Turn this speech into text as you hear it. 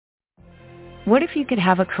What if you could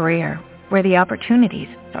have a career where the opportunities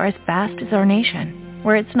are as vast as our nation,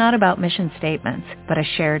 where it's not about mission statements, but a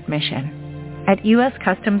shared mission? At U.S.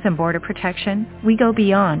 Customs and Border Protection, we go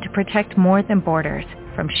beyond to protect more than borders.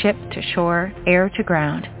 From ship to shore, air to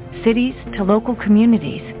ground, cities to local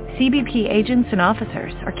communities, CBP agents and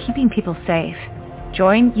officers are keeping people safe.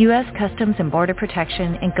 Join U.S. Customs and Border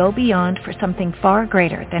Protection and go beyond for something far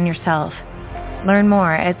greater than yourself. Learn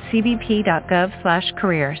more at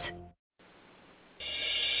cbp.gov/careers.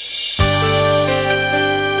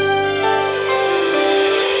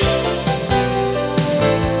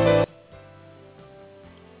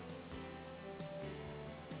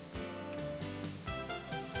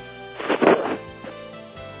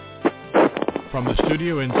 From the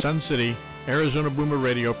studio in Sun City, Arizona Boomer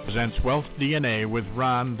Radio presents Wealth DNA with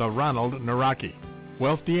Ron the Ronald Nawrocki.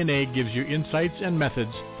 Wealth DNA gives you insights and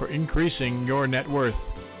methods for increasing your net worth.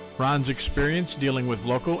 Ron's experience dealing with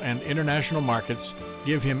local and international markets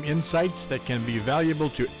give him insights that can be valuable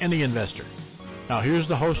to any investor. Now here's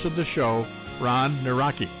the host of the show, Ron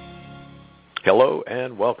Nawrocki. Hello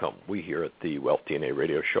and welcome. We here at the Wealth DNA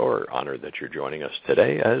Radio Show are honored that you're joining us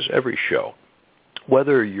today, as every show.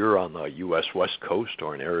 Whether you're on the U.S. West Coast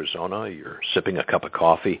or in Arizona, you're sipping a cup of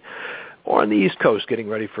coffee, or on the East Coast getting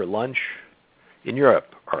ready for lunch, in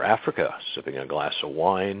Europe or Africa sipping a glass of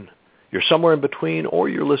wine, you're somewhere in between, or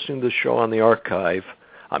you're listening to the show on the archive,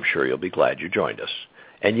 I'm sure you'll be glad you joined us.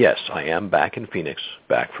 And yes, I am back in Phoenix,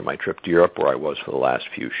 back from my trip to Europe where I was for the last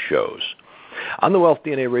few shows. On the Wealth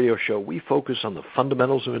DNA Radio Show, we focus on the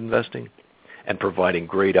fundamentals of investing and providing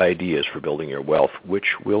great ideas for building your wealth, which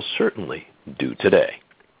we'll certainly do today.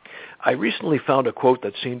 I recently found a quote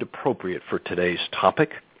that seemed appropriate for today's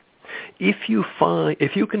topic. If you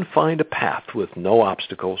can find a path with no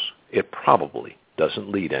obstacles, it probably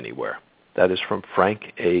doesn't lead anywhere. That is from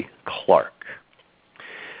Frank A. Clark.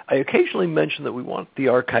 I occasionally mention that we want the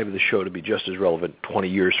archive of the show to be just as relevant 20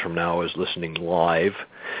 years from now as listening live.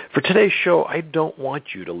 For today's show, I don't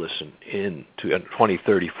want you to listen in to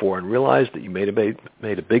 2034 and realize that you made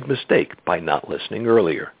a big mistake by not listening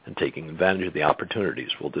earlier and taking advantage of the opportunities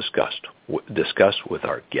we'll discuss with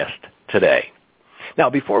our guest today. Now,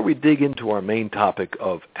 before we dig into our main topic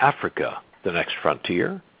of Africa, the next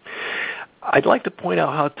frontier, I'd like to point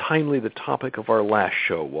out how timely the topic of our last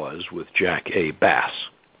show was with Jack A. Bass.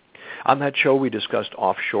 On that show, we discussed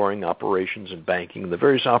offshoring operations and banking and the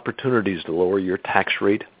various opportunities to lower your tax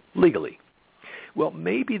rate legally. Well,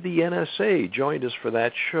 maybe the NSA joined us for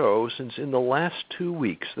that show, since in the last 2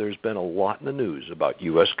 weeks there's been a lot in the news about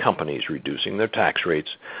U.S. companies reducing their tax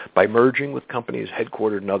rates by merging with companies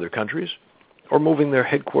headquartered in other countries or moving their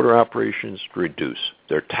headquarter operations to reduce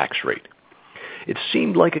their tax rate. It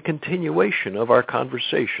seemed like a continuation of our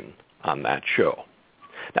conversation on that show.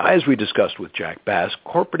 Now, as we discussed with Jack Bass,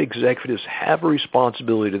 corporate executives have a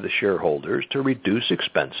responsibility to the shareholders to reduce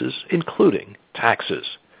expenses, including taxes.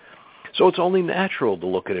 So it's only natural to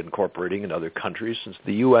look at incorporating in other countries, since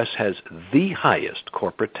the U.S. has the highest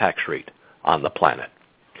corporate tax rate on the planet.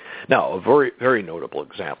 Now, a very, very notable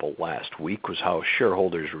example last week was how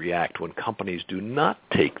shareholders react when companies do not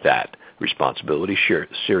take that responsibility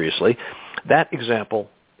seriously. That example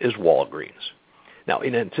is Walgreens. Now,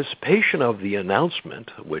 in anticipation of the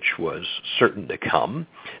announcement, which was certain to come,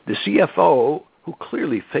 the CFO, who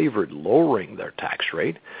clearly favored lowering their tax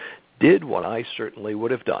rate, did what I certainly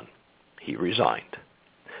would have done. He resigned.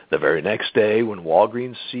 The very next day, when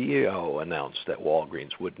Walgreens' CEO announced that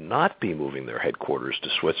Walgreens would not be moving their headquarters to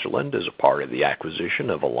Switzerland as a part of the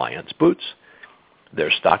acquisition of Alliance Boots,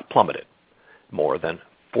 their stock plummeted more than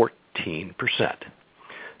 14%.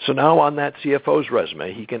 So now on that CFO's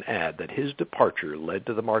resume, he can add that his departure led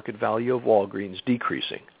to the market value of Walgreens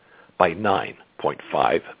decreasing by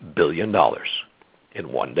 $9.5 billion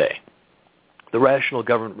in one day. The rational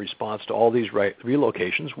government response to all these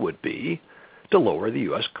relocations would be to lower the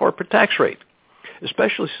U.S. corporate tax rate,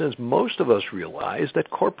 especially since most of us realize that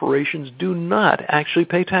corporations do not actually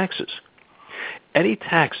pay taxes. Any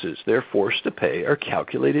taxes they're forced to pay are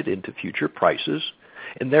calculated into future prices,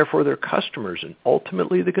 and therefore their customers and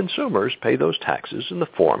ultimately the consumers pay those taxes in the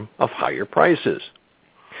form of higher prices.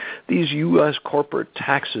 These U.S. corporate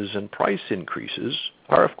taxes and price increases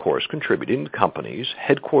are, of course, contributing to companies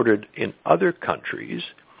headquartered in other countries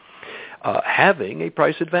having a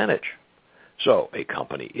price advantage. So a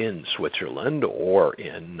company in Switzerland or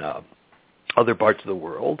in other parts of the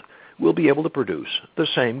world will be able to produce the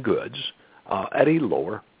same goods at a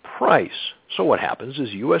lower price. So what happens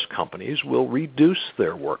is U.S. companies will reduce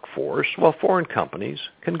their workforce while foreign companies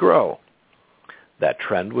can grow. That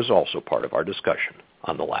trend was also part of our discussion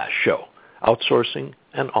on the last show, outsourcing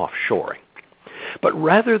and offshoring. But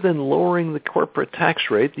rather than lowering the corporate tax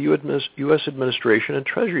rate, the U.S. administration and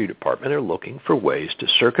Treasury Department are looking for ways to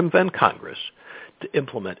circumvent Congress to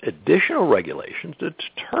implement additional regulations to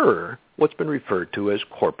deter what's been referred to as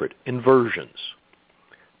corporate inversions,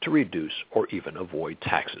 to reduce or even avoid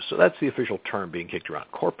taxes. So that's the official term being kicked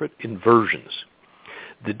around, corporate inversions.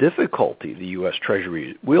 The difficulty the U.S.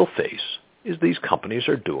 Treasury will face is these companies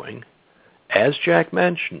are doing, as Jack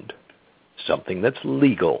mentioned, something that's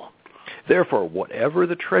legal. Therefore, whatever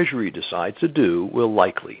the Treasury decides to do will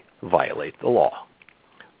likely violate the law.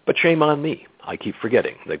 But shame on me. I keep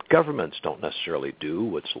forgetting that governments don't necessarily do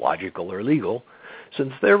what's logical or legal,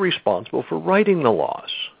 since they're responsible for writing the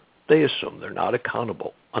laws. They assume they're not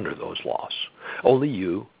accountable under those laws. Only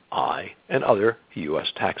you, I, and other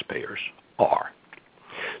U.S. taxpayers are.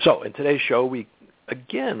 So in today's show, we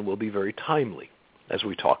again will be very timely as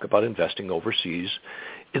we talk about investing overseas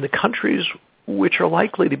in the countries which are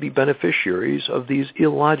likely to be beneficiaries of these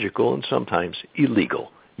illogical and sometimes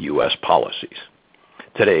illegal U.S. policies.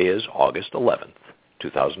 Today is August 11th,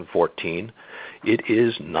 2014. It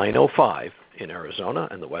is 9:05 in Arizona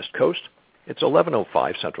and the West Coast. It's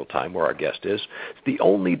 11:05 Central Time where our guest is. It's the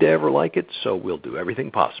only day ever like it, so we'll do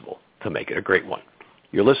everything possible to make it a great one.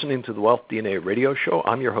 You're listening to the Wealth DNA radio show.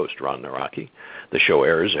 I'm your host, Ron Nawrocki. The show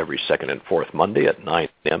airs every second and fourth Monday at 9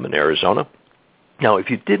 a.m. in Arizona. Now, if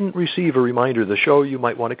you didn't receive a reminder of the show, you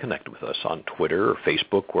might want to connect with us on Twitter or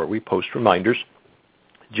Facebook where we post reminders.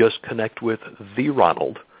 Just connect with The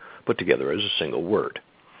Ronald, put together as a single word.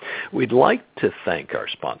 We'd like to thank our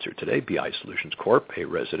sponsor today, BI Solutions Corp., a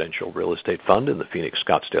residential real estate fund in the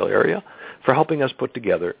Phoenix-Scottsdale area, for helping us put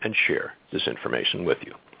together and share this information with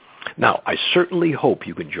you. Now, I certainly hope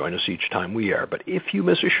you can join us each time we air, but if you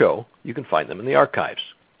miss a show, you can find them in the archives.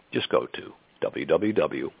 Just go to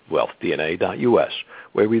www.wealthdna.us,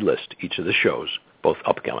 where we list each of the shows, both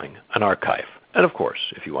upcoming and archive. And of course,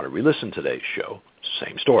 if you want to re-listen to today's show,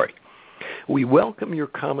 same story. We welcome your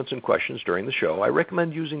comments and questions during the show. I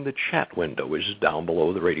recommend using the chat window, which is down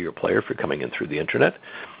below the radio player if you're coming in through the Internet.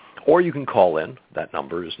 Or you can call in. That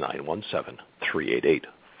number is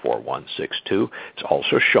 917-388-4162. It's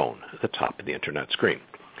also shown at the top of the Internet screen.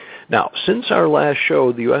 Now, since our last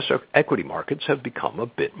show, the U.S. equity markets have become a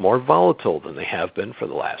bit more volatile than they have been for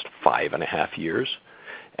the last 5.5 years.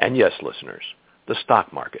 And yes, listeners, the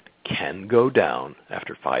stock market can go down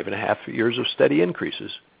after 5.5 years of steady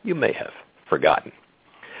increases you may have forgotten.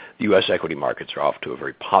 The U.S. equity markets are off to a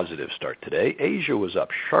very positive start today. Asia was up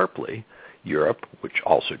sharply. Europe, which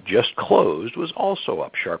also just closed, was also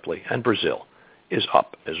up sharply. And Brazil is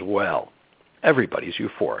up as well. Everybody's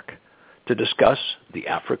euphoric. To discuss the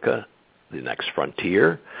Africa, the next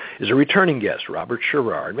frontier, is a returning guest, Robert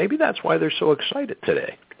Scharar. And maybe that's why they're so excited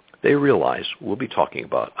today. They realize we'll be talking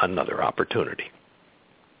about another opportunity.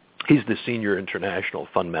 He's the Senior International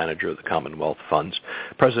Fund Manager of the Commonwealth Funds,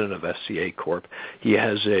 President of FCA Corp. He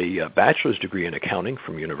has a bachelor's degree in accounting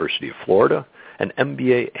from University of Florida, an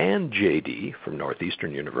MBA and JD from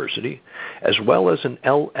Northeastern University, as well as an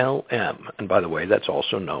LLM. And by the way, that's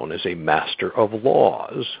also known as a Master of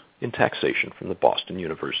Laws in Taxation from the Boston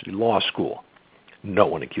University Law School. No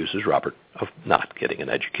one accuses Robert of not getting an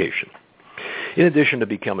education. In addition to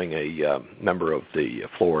becoming a member of the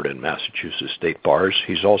Florida and Massachusetts state bars,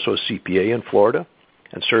 he's also a CPA in Florida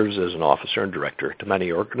and serves as an officer and director to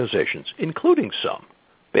many organizations, including some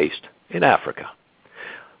based in Africa.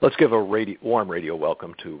 Let's give a warm radio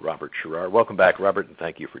welcome to Robert Scharar. Welcome back, Robert, and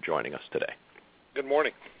thank you for joining us today. Good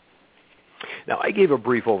morning. Now, I gave a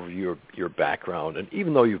brief overview of your background, and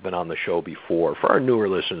even though you've been on the show before, for our newer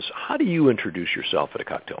listeners, how do you introduce yourself at a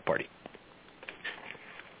cocktail party?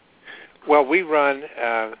 Well, we run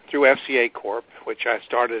through FCA Corp, which I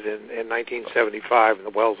started in 1975 in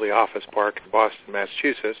the Wellesley Office Park in Boston,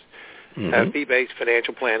 Massachusetts, a fee-based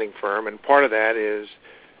financial planning firm, and part of that is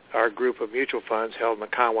our group of mutual funds held in the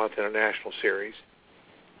Commonwealth International Series.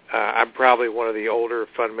 I'm probably one of the older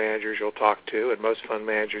fund managers you'll talk to, and most fund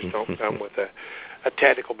managers don't come with a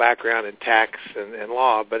technical background in tax and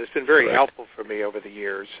law, but it's been very helpful for me over the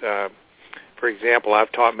years. For example,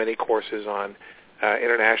 I've taught many courses on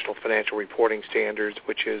International Financial Reporting Standards,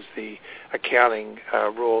 which is the accounting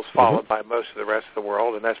rules followed by most of the rest of the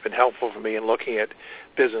world, and that's been helpful for me in looking at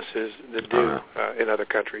businesses that do in other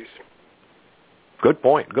countries. Good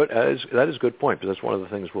point. That is a good point, because that's one of the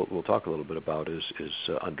things we'll talk a little bit about is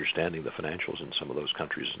understanding the financials in some of those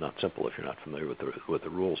countries is not simple if you're not familiar with the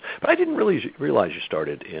rules. But I didn't really realize you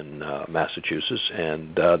started in Massachusetts,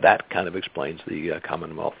 and that kind of explains the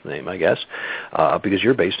Commonwealth name, I guess, because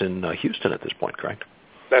you're based in Houston at this point, correct?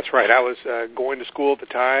 That's right. I was going to school at the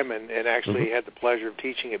time and actually had the pleasure of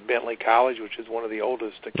teaching at Bentley College, which is one of the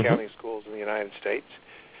oldest accounting schools in the United States,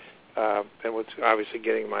 and was obviously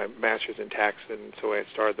getting my master's in tax, and so I had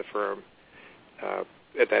started the firm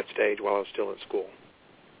at that stage while I was still in school.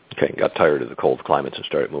 Okay, got tired of the cold climates and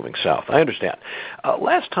started moving south. I understand.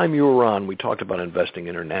 Last time you were on, we talked about investing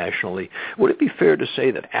internationally. Would it be fair to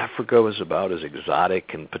say that Africa is about as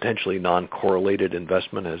exotic and potentially non-correlated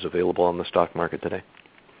investment as available on the stock market today?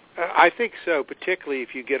 I think so, particularly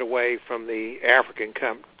if you get away from the African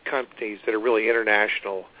companies that are really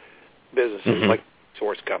international businesses, like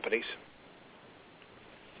source companies.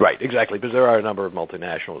 Right, exactly, because there are a number of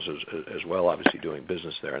multinationals as well, obviously, doing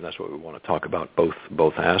business there, and that's what we want to talk about,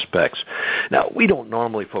 both aspects. Now, we don't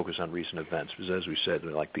normally focus on recent events, because as we said,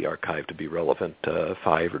 we like the archive to be relevant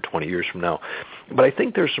 5 or 20 years from now. But I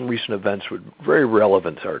think there's some recent events that are very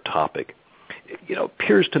relevant to our topic. You know, it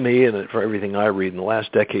appears to me, and for everything I read, in the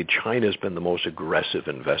last decade, China's been the most aggressive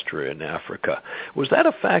investor in Africa. Was that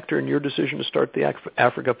a factor in your decision to start the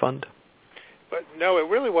Africa Fund? But no, it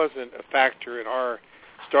really wasn't a factor in our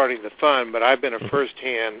starting the fund, but I've been a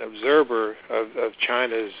first-hand observer of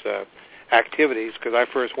China's activities because I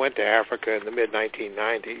first went to Africa in the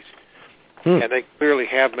mid-1990s, and they clearly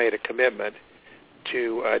have made a commitment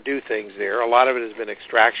to do things there. A lot of it has been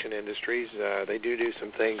extraction industries. They do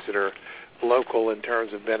some things that are local in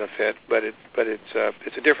terms of benefit, but it's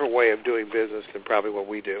a different way of doing business than probably what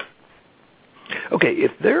we do. Okay,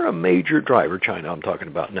 if they're a major driver, China I'm talking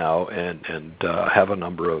about now, and have a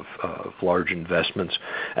number of large investments,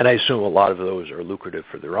 and I assume a lot of those are lucrative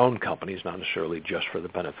for their own companies, not necessarily just for the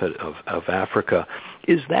benefit of Africa,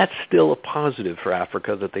 is that still a positive for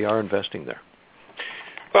Africa that they are investing there?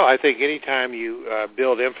 Well, I think anytime you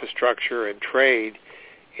build infrastructure and trade,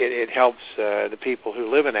 it helps the people who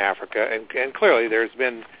live in Africa, and clearly there's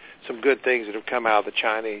been some good things that have come out of the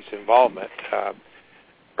Chinese involvement.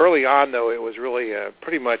 Early on, though, it was really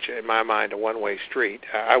pretty much, in my mind, a one-way street.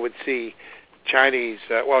 I would see Chinese,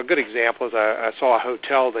 a good example is I saw a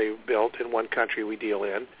hotel they built in one country we deal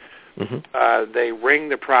in. They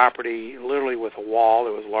ringed the property literally with a wall.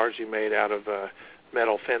 It was largely made out of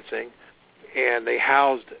metal fencing, and they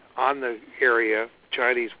housed on the area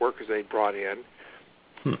Chinese workers they brought in.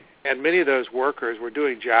 And many of those workers were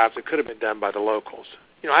doing jobs that could have been done by the locals.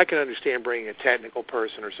 You know, I can understand bringing a technical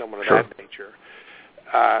person or someone of that nature.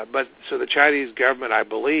 But so the Chinese government, I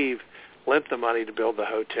believe, lent the money to build the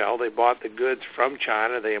hotel. They bought the goods from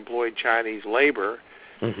China. They employed Chinese labor,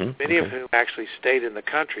 many of whom actually stayed in the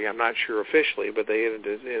country. I'm not sure officially, but they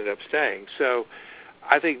ended up staying. So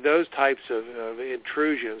I think those types of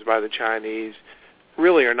intrusions by the Chinese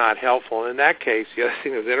really are not helpful. And in that case, the other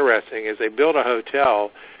thing that was interesting is they built a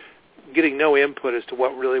hotel getting no input as to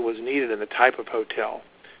what really was needed in the type of hotel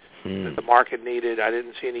that the market needed. I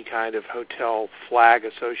didn't see any kind of hotel flag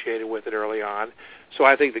associated with it early on. So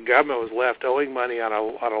I think the government was left owing money on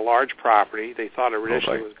a large property. They thought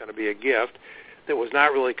initially it was going to be a gift that was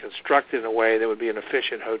not really constructed in a way that would be an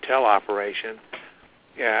efficient hotel operation.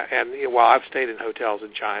 Yeah, and while I've stayed in hotels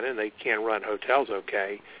in China and they can run hotels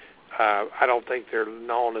okay, I don't think they're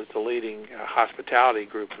known as the leading hospitality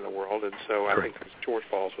group in the world, and so I think there's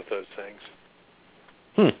shortfalls with those things.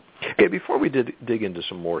 Okay, before we dig into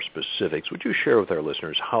some more specifics, would you share with our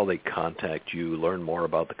listeners how they contact you, learn more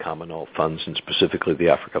about the Commonwealth Funds and specifically the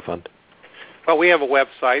Africa Fund? Well, we have a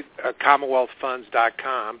website,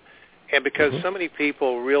 CommonwealthFunds.com, and because so many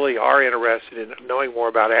people really are interested in knowing more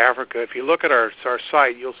about Africa, if you look at our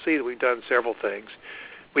site, you'll see that we've done several things.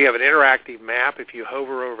 We have an interactive map. If you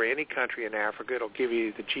hover over any country in Africa, it'll give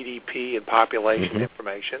you the GDP and population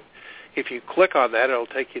information. If you click on that, it'll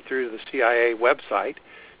take you through to the CIA website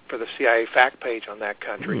for the CIA fact page on that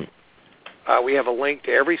country. We have a link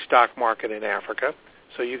to every stock market in Africa,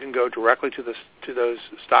 so you can go directly to those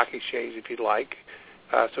stock exchanges if you'd like,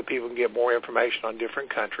 so people can get more information on different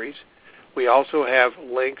countries. We also have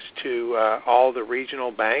links to all the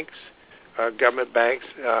regional banks, government banks,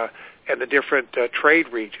 and the different trade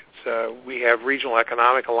regions. We have regional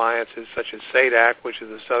economic alliances such as SADC, which is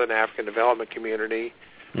the Southern African Development Community,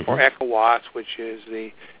 or ECOWAS, which is the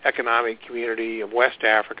Economic Community of West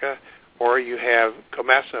Africa, or you have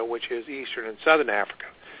COMESA, which is Eastern and Southern Africa.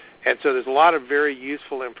 And so there's a lot of very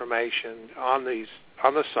useful information on the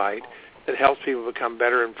site that helps people become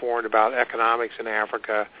better informed about economics in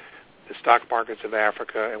Africa, the stock markets of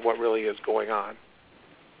Africa, and what really is going on.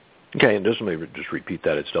 Okay, and just let me just repeat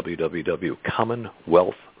that. It's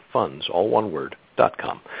www.commonwealthfunds, all one word,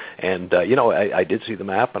 worldbank.com. And, I did see the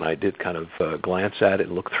map, and I did kind of glance at it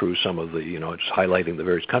and look through some of the, just highlighting the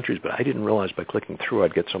various countries, but I didn't realize by clicking through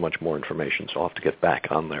I'd get so much more information, so I'll have to get back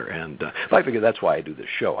on there. And I figure that's why I do this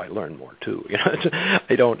show. I learn more, too.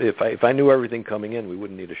 If I knew everything coming in, we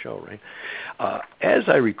wouldn't need a show, right? As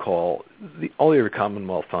I recall, all your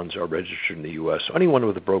Commonwealth funds are registered in the U.S., so anyone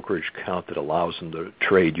with a brokerage account that allows them to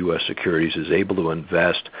trade U.S. securities is able to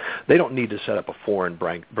invest. They don't need to set up a foreign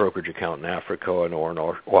brokerage account in Africa or an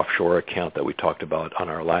offshore account that we talked about on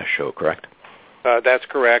our last show, correct? That's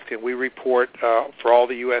correct, and we report for all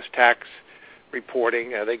the U.S. tax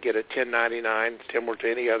reporting. They get a 1099 similar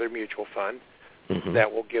to any other mutual fund. Mm-hmm.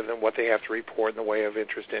 That will give them what they have to report in the way of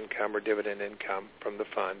interest income or dividend income from the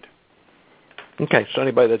fund. Okay, so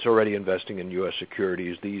anybody that's already investing in U.S.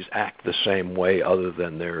 securities, these act the same way other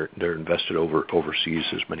than they're invested overseas,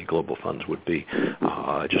 as many global funds would be,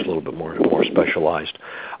 just a little bit more specialized.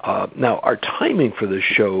 Now, our timing for this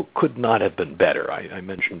show could not have been better. I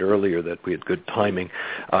mentioned earlier that we had good timing,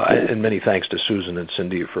 and many thanks to Susan and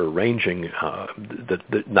Cindy for arranging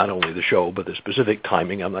not only the show, but the specific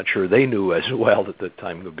timing. I'm not sure they knew as well that the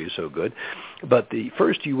timing would be so good. But the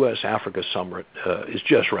first U.S.-Africa Summit is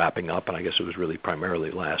just wrapping up, and I guess it was really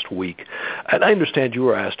primarily last week. And I understand you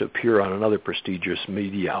were asked to appear on another prestigious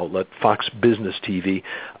media outlet, Fox Business TV,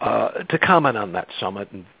 to comment on that summit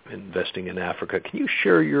and investing in Africa. Can you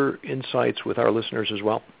share your insights with our listeners as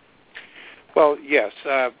well? Well, yes.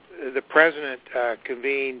 The President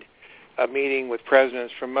convened a meeting with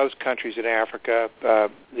presidents from most countries in Africa.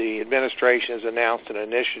 The administration has announced an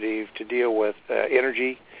initiative to deal with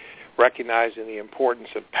energy, recognizing the importance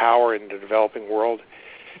of power in the developing world.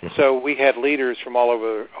 Mm-hmm. So we had leaders from all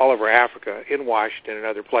over Africa in Washington and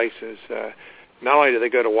other places. Not only did they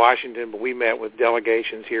go to Washington, but we met with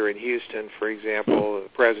delegations here in Houston. For example, the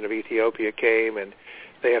President of Ethiopia came, and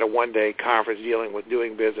they had a one-day conference dealing with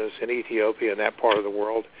doing business in Ethiopia and that part of the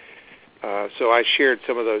world. So I shared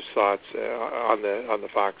some of those thoughts on the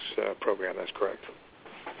Fox program. That's correct.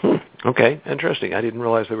 Okay, interesting. I didn't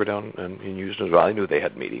realize they were down in Houston as well. I knew they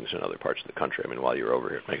had meetings in other parts of the country. I mean, while you're over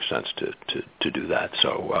here, it makes sense to do that.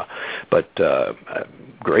 So,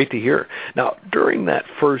 great to hear. Now, during that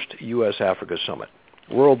first U.S.-Africa Summit,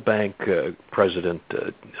 World Bank President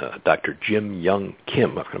Dr. Jim Young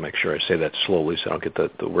Kim, I'm going to make sure I say that slowly so I don't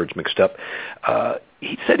get the words mixed up,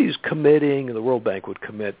 he said he's committing, and the World Bank would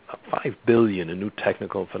commit $5 billion in new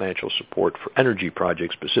technical and financial support for energy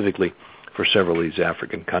projects, specifically for several of these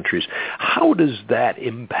African countries. How does that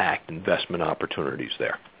impact investment opportunities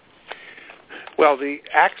there? Well, the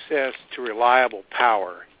access to reliable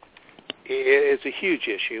power is a huge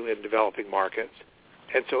issue in developing markets.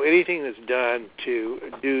 And so anything that's done to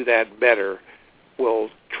do that better will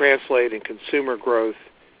translate in consumer growth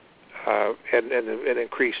and an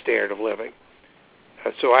increased standard of living.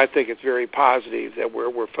 So I think it's very positive that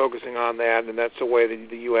we're focusing on that, and that's the way that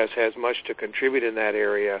the U.S. has much to contribute in that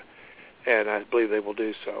area, and I believe they will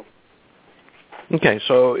do so. Okay,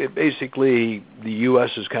 so basically the U.S.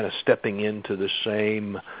 is kind of stepping into the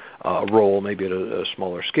same role, maybe at a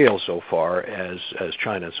smaller scale so far, as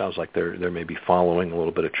China. It sounds like they're maybe following a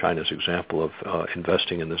little bit of China's example of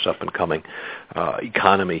investing in this up-and-coming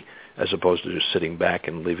economy as opposed to just sitting back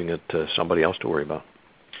and leaving it to somebody else to worry about.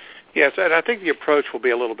 Yes, and I think the approach will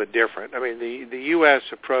be a little bit different. I mean, the U.S.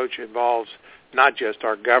 approach involves not just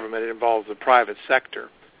our government, it involves the private sector.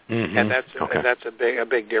 Mm-hmm. And that's a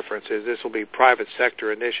big difference. Is this will be private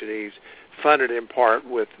sector initiatives funded in part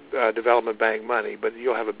with development bank money, but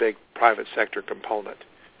you'll have a big private sector component.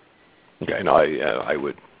 Okay, no, I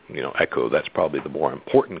would echo that's probably the more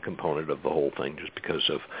important component of the whole thing, just because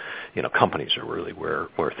of companies are really where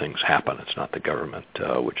things happen. It's not the government,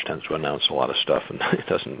 which tends to announce a lot of stuff and it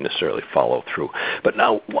doesn't necessarily follow through. But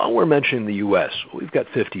now, while we're mentioning the U.S., we've got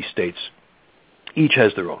 50 states. Each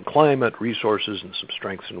has their own climate, resources, and some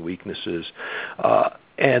strengths and weaknesses.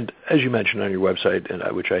 And as you mentioned on your website,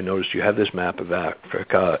 and which I noticed you have this map of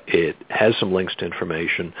Africa, it has some links to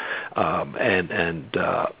information. And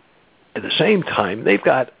at the same time, they've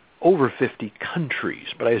got over 50 countries,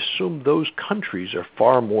 but I assume those countries are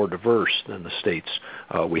far more diverse than the states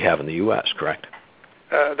we have in the U.S., correct?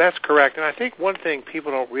 That's correct. And I think one thing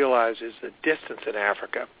people don't realize is the distance in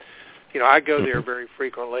Africa. I go there very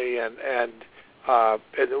frequently, and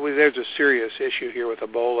there's a serious issue here with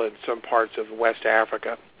Ebola in some parts of West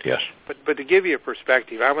Africa. Yes. But to give you a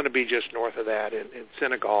perspective, I'm going to be just north of that in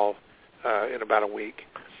Senegal in about a week.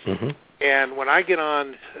 Mm-hmm. And when I get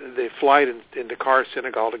on the flight in Dakar,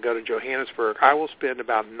 Senegal, to go to Johannesburg, I will spend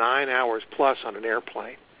about 9 hours plus on an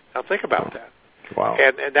airplane. Now think about that. Wow.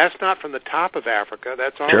 And that's not from the top of Africa.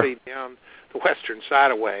 That's already down the western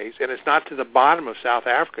side of ways, and it's not to the bottom of South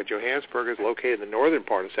Africa. Johannesburg is located in the northern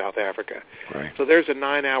part of South Africa. Right. So there's a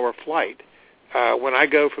 9-hour flight. When I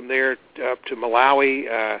go from there up to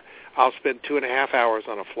Malawi, I'll spend 2.5 hours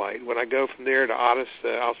on a flight. When I go from there to Addis,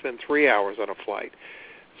 I'll spend 3 hours on a flight.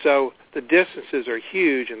 So the distances are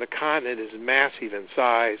huge, and the continent is massive in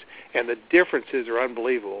size, and the differences are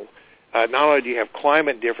unbelievable. Not only do you have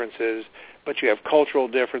climate differences, but you have cultural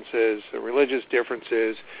differences, religious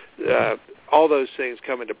differences. All those things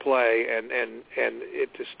come into play, and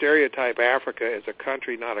to stereotype Africa as a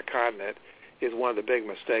country, not a continent, is one of the big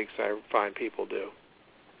mistakes I find people do.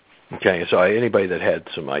 Okay, so anybody that had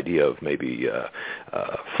some idea of maybe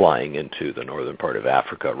flying into the northern part of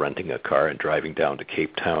Africa, renting a car and driving down to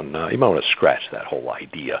Cape Town, you might want to scratch that whole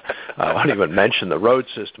idea. I won't even mention the road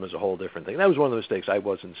system is a whole different thing. That was one of the mistakes. I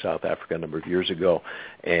was in South Africa a number of years ago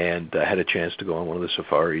and had a chance to go on one of the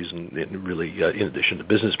safaris and really, in addition to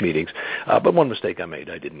business meetings. But one mistake I made,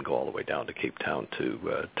 I didn't go all the way down to Cape Town to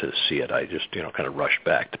see it. I just, kind of rushed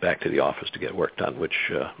back to the office to get work done, which,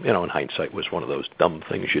 in hindsight was one of those dumb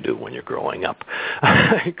things you do when you're growing up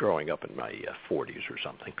in my 40s or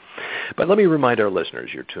something. But let me remind our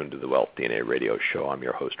listeners, you're tuned to the Wealth DNA radio show. I'm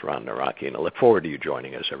your host, Ron Nawrocki, and I look forward to you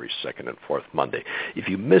joining us every second and fourth Monday. If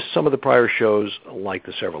you missed some of the prior shows, like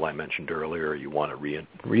the several I mentioned earlier, or you want to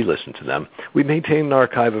re-listen to them, we maintain an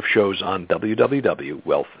archive of shows on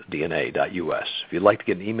www.wealthdna.us. If you'd like to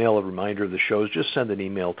get an email, a reminder of the shows, just send an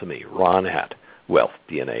email to me,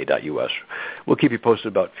 ron@wealthdna.us. We'll keep you posted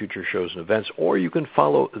about future shows and events, or you can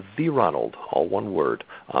follow The Ronald, all one word,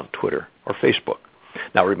 on Twitter or Facebook.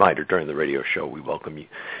 Now, a reminder, during the radio show, we welcome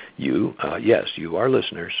you, our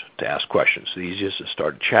listeners, to ask questions. The easiest is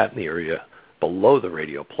start a chat in the area below the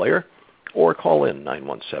radio player, or call in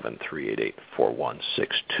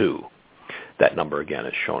 917-388-4162. That number, again,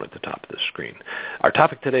 is shown at the top of the screen. Our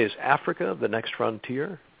topic today is Africa, the Next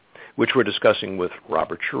Frontier, which we're discussing with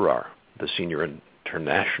Robert Scharar, the Senior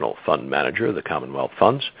International Fund Manager of the Commonwealth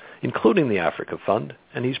Funds, including the Africa Fund,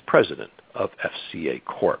 and he's President of FCA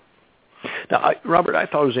Corp. Now, Robert, I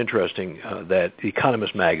thought it was interesting that The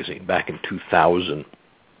Economist magazine back in 2000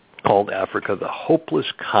 called Africa the hopeless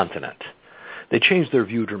continent. They changed their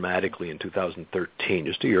view dramatically in 2013,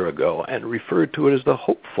 just a year ago, and referred to it as the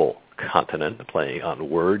hopeful continent, playing on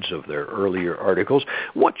words of their earlier articles.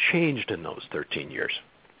 What changed in those 13 years?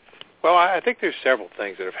 Well, I think there's several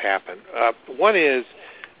things that have happened. One is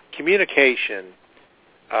communication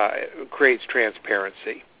creates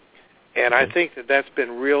transparency. And I think that's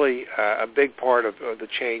been really a big part of the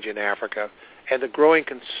change in Africa. And the growing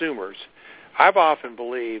consumers. I've often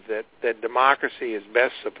believed that democracy is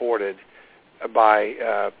best supported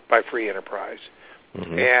by free enterprise.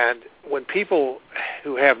 Mm-hmm. And when people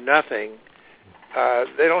who have nothing,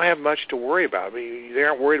 they don't have much to worry about. I mean, they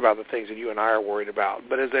aren't worried about the things that you and I are worried about.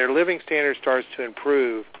 But as their living standard starts to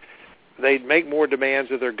improve, they make more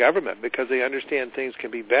demands of their government because they understand things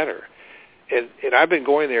can be better. And I've been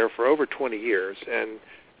going there for over 20 years, and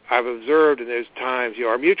I've observed, and there's times,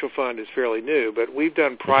 our mutual fund is fairly new, but we've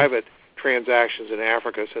done private transactions in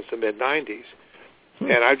Africa since the mid-'90s.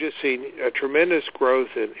 And I've just seen a tremendous growth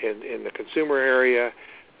in the consumer area,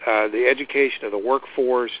 the education of the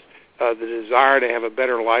workforce, the desire to have a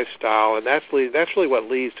better lifestyle, and that's really what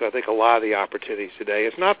leads to, I think, a lot of the opportunities today.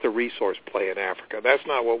 It's not the resource play in Africa. That's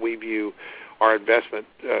not what we view our investment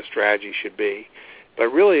strategy should be. But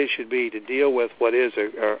really it should be to deal with what is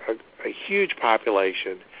a huge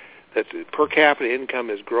population that's per capita income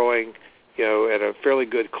is growing, at a fairly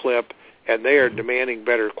good clip, and they are demanding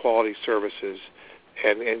better quality services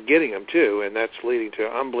and getting them too, and that's leading to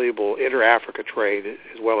unbelievable inter-Africa trade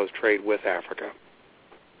as well as trade with Africa.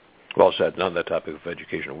 Well said. On that topic of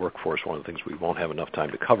education and workforce, one of the things we won't have enough time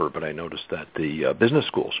to cover, but I noticed that the business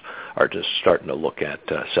schools are just starting to look at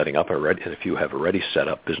setting up already, and a few have already set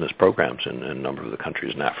up business programs in a number of the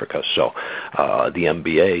countries in Africa. So the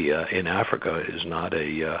MBA in Africa is not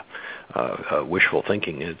a wishful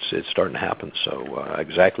thinking. It's starting to happen. So I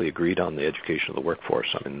exactly agreed on the education of the workforce.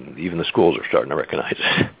 I mean, even the schools are starting to recognize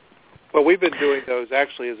it. Well, we've been doing those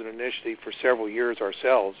actually as an initiative for several years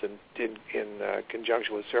ourselves in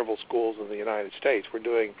conjunction with several schools in the United States. We're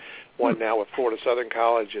doing one now with Florida Southern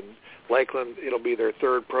College in Lakeland. It'll be their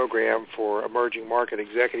third program for emerging market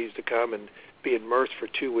executives to come and be immersed for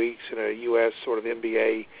 2 weeks in a U.S. sort of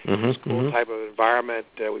MBA school type of environment.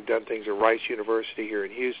 We've done things at Rice University here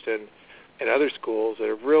in Houston and other schools that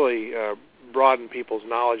have really broaden people's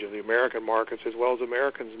knowledge of the American markets as well as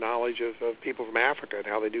Americans' knowledge of people from Africa and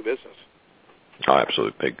how they do business. Oh,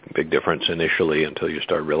 absolutely. Big difference initially until you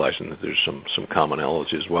start realizing that there's some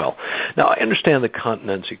commonalities as well. Now, I understand the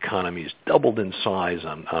continent's economy has doubled in size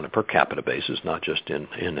on a per capita basis, not just in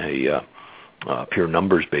a pure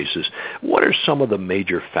numbers basis. What are some of the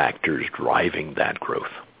major factors driving that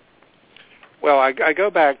growth? Well, I go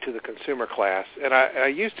back to the consumer class, and I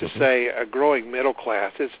used to say a growing middle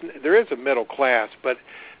class. There is a middle class, but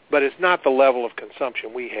it's not the level of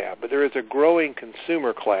consumption we have. But there is a growing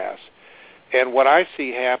consumer class. And what I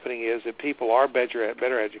see happening is that people are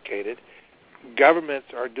better educated. Governments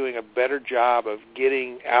are doing a better job of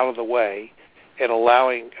getting out of the way and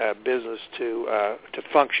allowing business to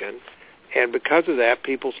function. And because of that,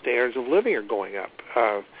 people's standards of living are going up.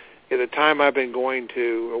 In the time I've been going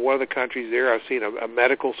to one of the countries there, I've seen a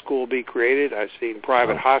medical school be created. I've seen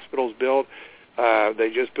private hospitals built.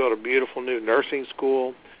 They just built a beautiful new nursing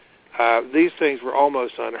school. These things were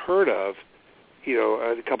almost unheard of,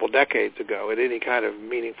 a couple decades ago in any kind of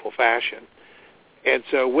meaningful fashion. And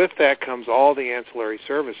so with that comes all the ancillary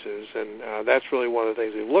services, and that's really one of the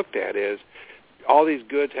things we've looked at is all these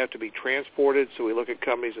goods have to be transported, so we look at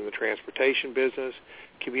companies in the transportation business.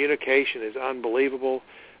 Communication is unbelievable.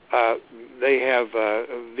 They have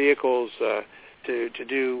vehicles to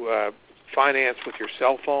do finance with your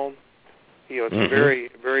cell phone. It's a very,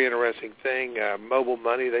 very interesting thing. Mobile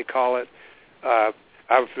money, they call it.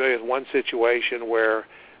 I'm familiar with one situation where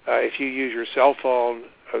if you use your cell phone,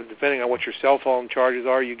 depending on what your cell phone charges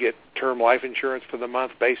are, you get term life insurance for the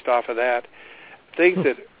month based off of that. Things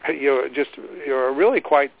that are really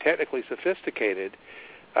quite technically sophisticated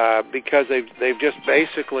because they've just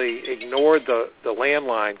basically ignored the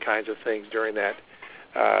landline kinds of things during that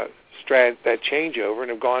that changeover and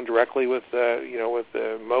have gone directly with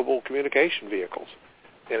the mobile communication vehicles,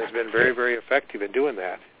 and it's been very, very effective in doing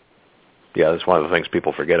that. Yeah, that's one of the things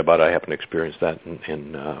people forget about. I happen to experience that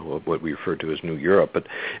in what we refer to as New Europe, but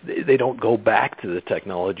they don't go back to the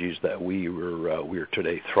technologies that we're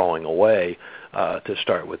today throwing away to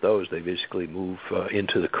start with those. They basically move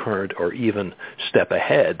into the current or even step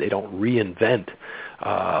ahead. They don't reinvent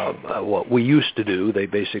what we used to do. They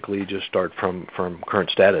basically just start from current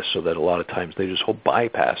status, so that a lot of times they just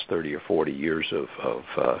bypass 30 or 40 years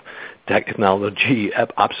of technology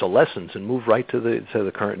obsolescence and move right to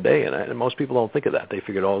the current day. And most people don't think of that. They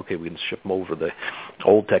figured, okay, we can ship them over the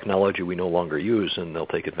old technology we no longer use, and they'll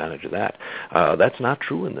take advantage of that. That's not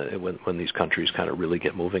true when these countries kind of really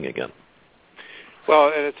get moving again.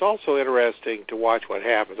 Well, and it's also interesting to watch what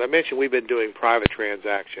happens. I mentioned we've been doing private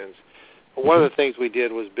transactions. One of the things we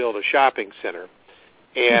did was build a shopping center,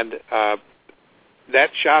 and that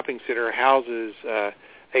shopping center houses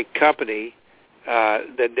a company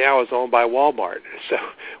that now is owned by Walmart. So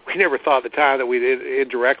we never thought at the time that we'd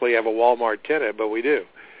indirectly have a Walmart tenant, but we do.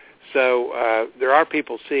 So there are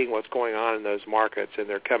people seeing what's going on in those markets, and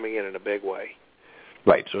they're coming in a big way.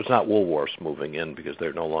 Right, so it's not Woolworths moving in because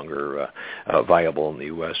they're no longer viable in the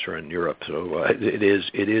U.S. or in Europe. So it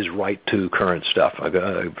is right to current stuff. I've got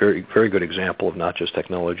a very, very good example of not just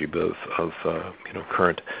technology, but of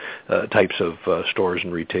current types of stores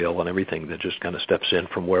and retail and everything that just kind of steps in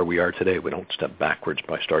from where we are today. We don't step backwards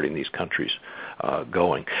by starting these countries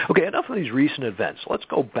going. Okay, enough of these recent events. Let's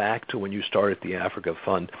go back to when you started the Africa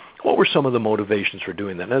Fund. What were some of the motivations for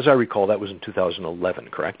doing that? And as I recall, that was in 2011,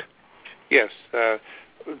 correct? Yes,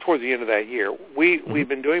 towards the end of that year. We've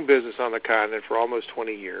been doing business on the continent for almost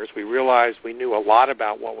 20 years. We realized we knew a lot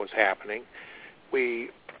about what was happening. We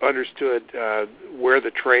understood where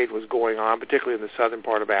the trade was going on, particularly in the southern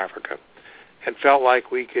part of Africa, and felt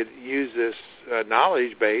like we could use this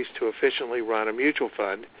knowledge base to efficiently run a mutual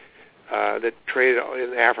fund that traded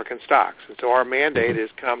in African stocks. And so our mandate is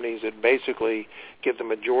companies that basically get the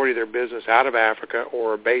majority of their business out of Africa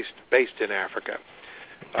or are based in Africa.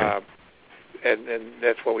 And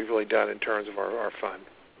that's what we've really done in terms of our fund.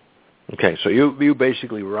 Okay, so you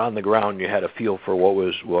basically were on the ground. You had a feel for what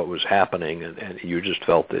was happening, and you just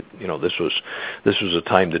felt that this was a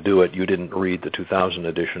time to do it. You didn't read the 2000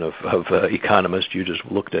 edition of Economist. You just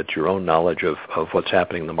looked at your own knowledge of what's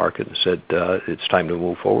happening in the market and said it's time to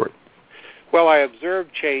move forward. Well, I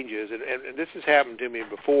observed changes, and this has happened to me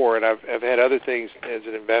before, and I've had other things as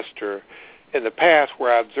an investor in the past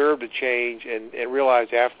where I observed a change and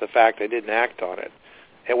realized after the fact I didn't act on it.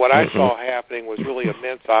 And what I saw happening was really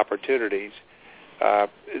immense opportunities. At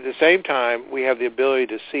the same time, we have the ability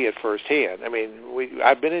to see it firsthand. I mean,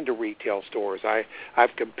 I've been into retail stores. I've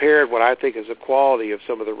compared what I think is the quality of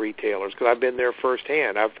some of the retailers because I've been there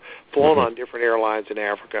firsthand. I've flown on different airlines in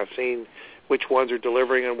Africa. I've seen which ones are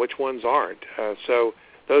delivering and which ones aren't. So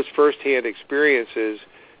those firsthand experiences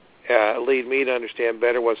lead me to understand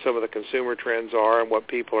better what some of the consumer trends are and what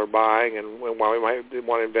people are buying and why we might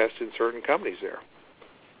want to invest in certain companies there.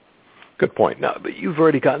 Good point. Now, but you've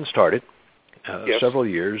already gotten started. Yes. Several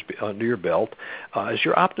years under your belt. Has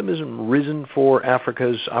your optimism risen for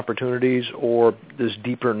Africa's opportunities, or this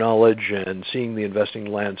deeper knowledge and seeing the investing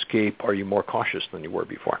landscape, are you more cautious than you were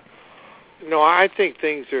before? No, I think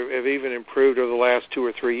things have even improved over the last 2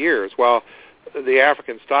 or 3 years. While the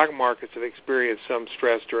African stock markets have experienced some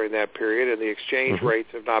stress during that period, and the exchange rates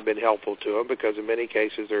have not been helpful to them because in many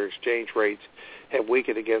cases their exchange rates have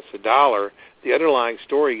weakened against the dollar, the underlying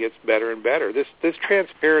story gets better and better. This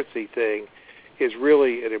transparency thing is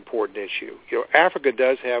really an important issue. Africa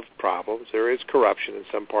does have problems. There is corruption in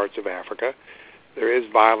some parts of Africa. There is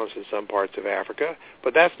violence in some parts of Africa,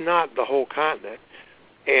 but that's not the whole continent.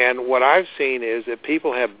 And what I've seen is that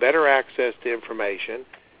people have better access to information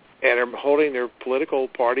and are holding their political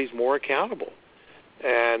parties more accountable.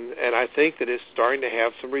 And I think that it's starting to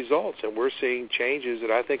have some results, and we're seeing changes that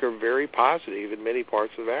I think are very positive in many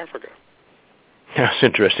parts of Africa. It's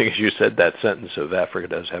interesting, as you said, that sentence of Africa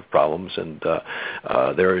does have problems, and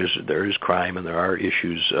there is crime, and there are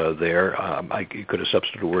issues there. You could have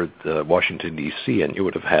substituted the word Washington, D.C., and you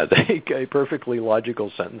would have had a perfectly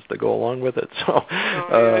logical sentence to go along with it. So,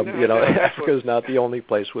 Africa is not the only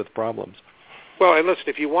place with problems. Well, and listen,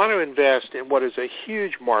 if you want to invest in what is a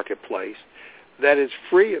huge marketplace that is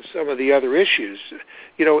free of some of the other issues,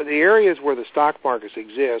 the areas where the stock markets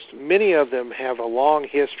exist, many of them have a long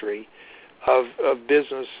history of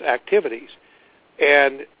business activities.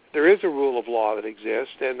 And there is a rule of law that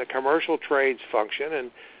exists, and the commercial trades function. And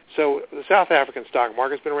so the South African stock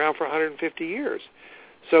market has been around for 150 years.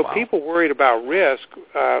 So people worried about risk,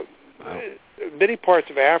 many parts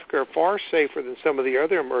of Africa are far safer than some of the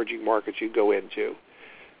other emerging markets you go into.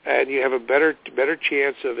 And you have a better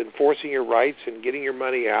chance of enforcing your rights and getting your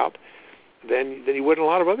money out than you would in a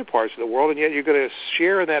lot of other parts of the world. And yet you're going to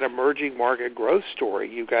share in that emerging market growth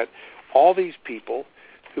story. You've got all these people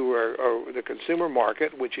who are the consumer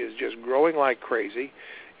market, which is just growing like crazy.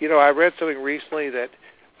 I read something recently that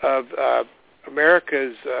of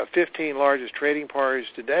America's 15 largest trading parties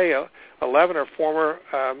today, 11 are former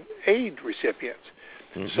aid recipients.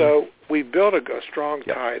 So we built a strong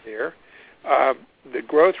tie there. The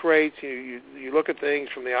growth rates, you look at things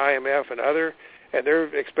from the IMF and other, and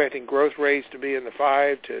they're expecting growth rates to be in the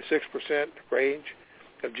 5 to 6% range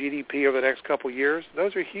of GDP over the next couple of years.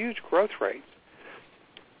 Those are huge growth rates.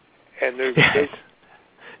 And there's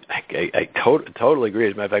I totally agree.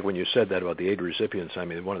 As a matter of fact, when you said that about the aid recipients, I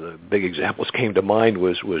mean, one of the big examples came to mind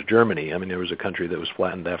was Germany. I mean, there was a country that was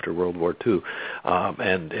flattened after World War II,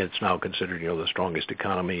 and it's now considered, the strongest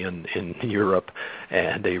economy in Europe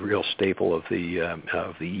and a real staple of the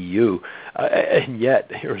EU. And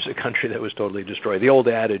yet, here was a country that was totally destroyed. The old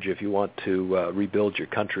adage, if you want to rebuild your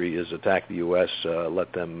country, is attack the U.S.,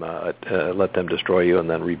 let them destroy you, and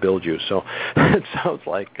then rebuild you. So it sounds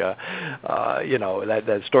like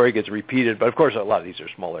that story gets repeated, but of course a lot of these are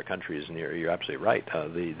smaller countries, and you're absolutely right.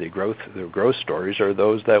 The growth stories are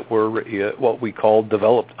those that were what we call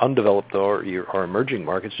undeveloped or emerging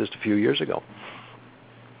markets just a few years ago.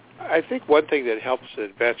 I think one thing that helps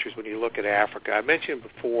investors when you look at Africa, I mentioned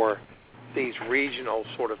before these regional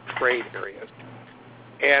sort of trade areas,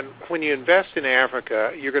 and when you invest in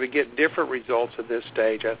Africa, you're going to get different results at this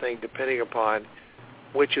stage, I think, depending upon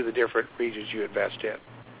which of the different regions you invest in.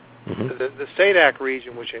 The SADC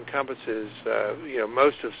region, which encompasses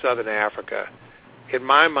most of southern Africa, in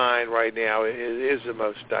my mind right now is the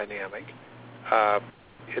most dynamic. The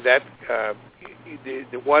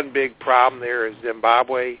one big problem there is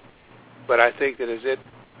Zimbabwe, but I think that as it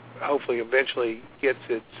hopefully eventually gets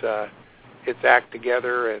its act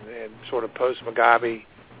together and sort of post Mugabe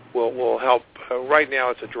will help. Right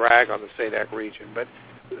now it's a drag on the SADC region, but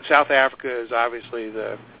South Africa is obviously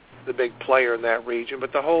the big player in that region,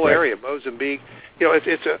 but the whole area, Mozambique,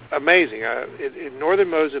 it's amazing. In northern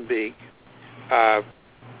Mozambique,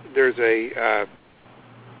 there's a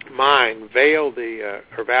mine, Vale, the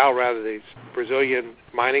Brazilian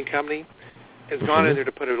mining company, has gone in there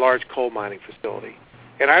to put a large coal mining facility.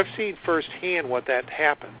 And I've seen firsthand what that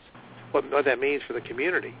happens, what that means for the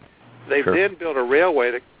community. They've then built a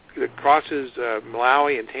railway that crosses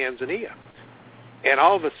Malawi and Tanzania. And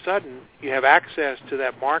all of a sudden, you have access to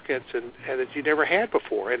that markets and that you never had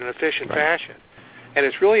before in an efficient fashion. And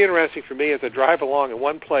it's really interesting for me as I drive along in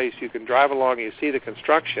one place, you can drive along and you see the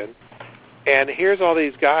construction, and here's all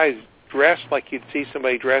these guys dressed like you'd see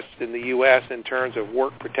somebody dressed in the U.S. in terms of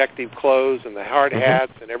work protective clothes and the hard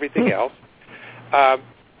hats and everything else,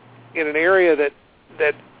 in an area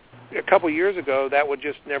that a couple years ago, that would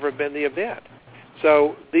just never have been the event.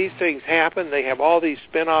 So these things happen. They have all these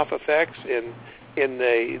spin-off effects in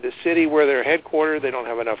the city where they're headquartered. They don't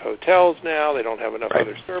have enough hotels now. They don't have enough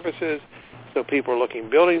other services. So people are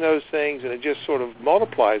building those things, and it just sort of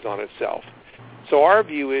multiplies on itself. So our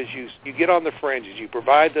view is you get on the fringes. You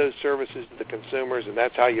provide those services to the consumers, and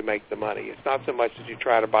that's how you make the money. It's not so much that you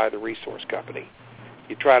try to buy the resource company.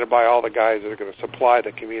 You try to buy all the guys that are going to supply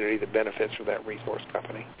the community that benefits from that resource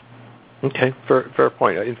company. Okay, fair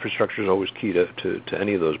point. Infrastructure is always key to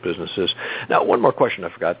any of those businesses. Now, one more question I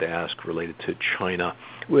forgot to ask related to China.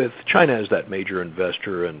 With China as that major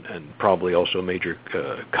investor and probably also a major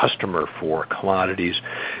customer for commodities,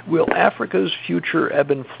 will Africa's future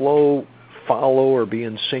ebb and flow follow or be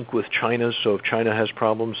in sync with China's? So if China has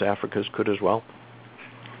problems, Africa's could as well?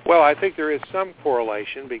 Well, I think there is some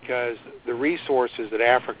correlation because the resources that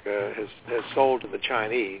Africa has sold to the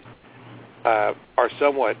Chinese are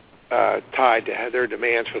somewhat tied to their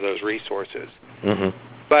demands for those resources. Mm-hmm.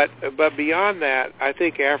 But beyond that, I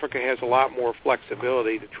think Africa has a lot more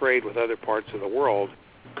flexibility to trade with other parts of the world,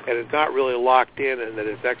 and it's not really locked in that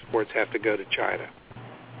its exports have to go to China.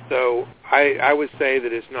 So I would say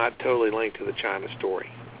that it's not totally linked to the China story.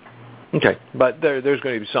 Okay, but there's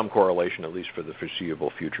going to be some correlation, at least for the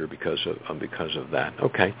foreseeable future, because of that.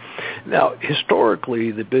 Okay. Now,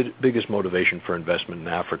 historically, the biggest motivation for investment in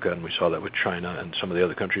Africa, and we saw that with China and some of the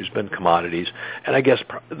other countries, has been commodities. And I guess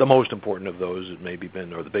the most important of those has maybe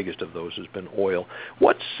been, or the biggest of those has been oil.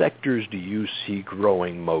 What sectors do you see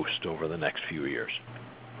growing most over the next few years?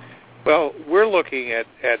 Well, we're looking at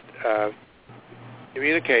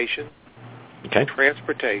communication,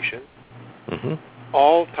 transportation,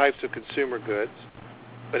 all types of consumer goods,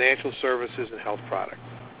 financial services, and health products.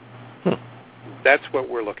 That's what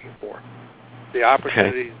we're looking for. The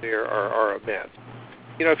opportunities there are immense.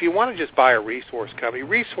 You know, if you want to just buy a resource company,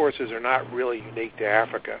 resources are not really unique to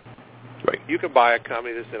Africa. Right. You can buy a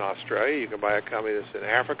company that's in Australia. You can buy a company that's in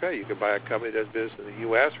Africa. You can buy a company that does business in the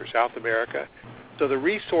U.S. or South America. So the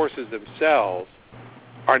resources themselves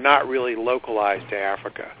are not really localized to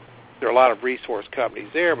Africa. There are a lot of resource companies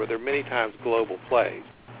there, but they're many times global plays.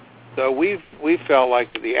 So we've felt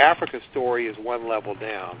like the Africa story is one level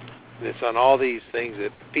down, and it's on all these things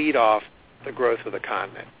that feed off the growth of the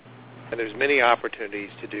continent. And there's many opportunities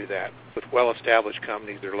to do that with well-established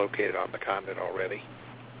companies that are located on the continent already.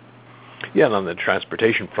 Yeah, and on the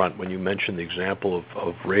transportation front, when you mentioned the example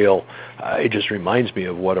of rail, it just reminds me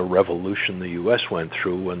of what a revolution the U.S. went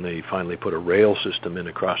through when they finally put a rail system in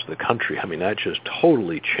across the country. I mean, that just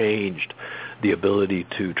totally changed the ability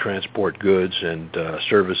to transport goods and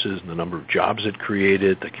services and the number of jobs it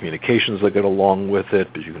created, the communications that go along with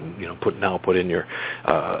it, because you can put in your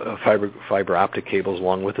fiber optic cables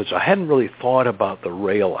along with it. So I hadn't really thought about the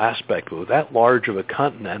rail aspect, but with that large of a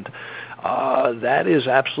continent, that is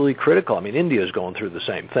absolutely critical. I mean, India is going through the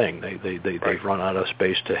same thing. They've run out of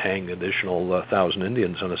space to hang additional 1,000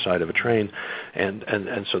 Indians on the side of a train, and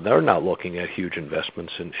so they're now looking at huge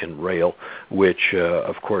investments in rail, which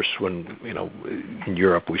of course, when in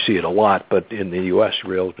Europe we see it a lot, but in the U.S.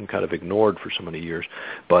 rail has been kind of ignored for so many years.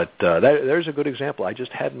 But there's a good example. I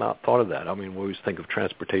just had not thought of that. I mean, we always think of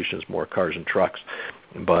transportation as more cars and trucks,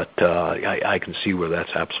 but I can see where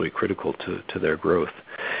that's absolutely critical to their growth.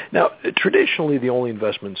 Now, traditionally, the only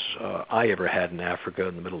investments I ever had in Africa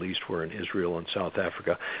and the Middle East were in Israel and South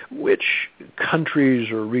Africa. Which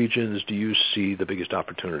countries or regions do you see the biggest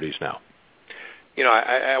opportunities now?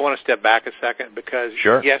 I want to step back a second because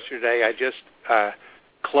yesterday I just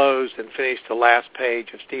closed and finished the last page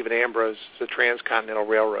of Stephen Ambrose's The Transcontinental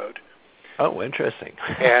Railroad. Oh, interesting.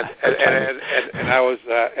 And as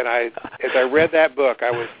I read that book,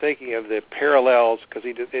 I was thinking of the parallels because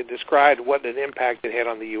it described what an impact it had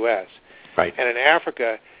on the U.S. Right. And in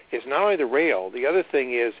Africa, it's not only the rail. The other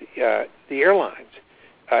thing is the airlines.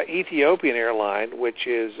 Ethiopian Airline, which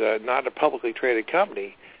is not a publicly traded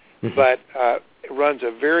company, but runs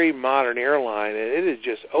a very modern airline, and it is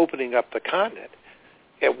just opening up the continent.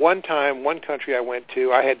 At one time, one country I went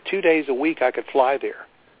to, I had 2 days a week I could fly there.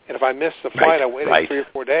 And if I missed the flight, I waited 3 or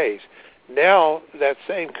 4 days. Now, that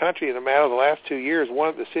same country, in a matter of the last 2 years,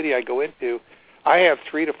 the city I go into, I have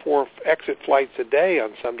 3 to 4 exit flights a day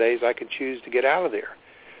on some days I can choose to get out of there.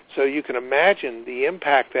 So you can imagine the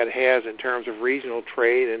impact that has in terms of regional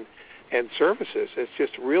trade and services. It's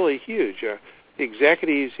just really huge. The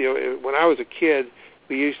executives, when I was a kid,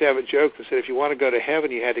 we used to have a joke that said if you want to go to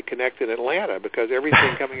heaven, you had to connect in Atlanta because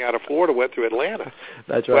everything coming out of Florida went through Atlanta.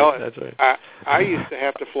 That's right. Well, that's right. I used to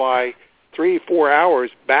have to fly 3-4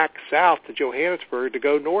 hours back south to Johannesburg to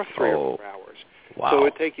go north 3 or 4 hours. Wow. So it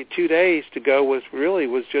would take you 2 days to go was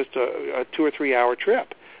just a 2 or 3 hour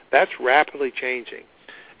trip. That's rapidly changing.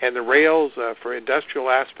 And the rails for industrial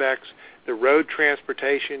aspects, the road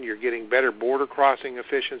transportation, you're getting better border crossing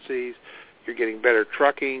efficiencies, you're getting better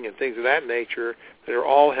trucking and things of that nature that are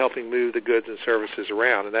all helping move the goods and services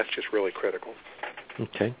around, and that's just really critical.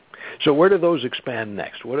 Okay. So where do those expand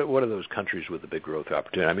next? What are those countries with the big growth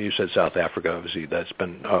opportunity? I mean, you said South Africa. Obviously, that's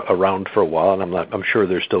been around for a while, and I'm sure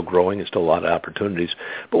they're still growing. There's still a lot of opportunities.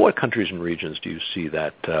 But what countries and regions do you see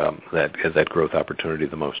that growth opportunity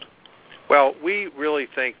the most? Well, we really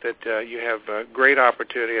think that you have great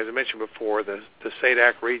opportunity, as I mentioned before, the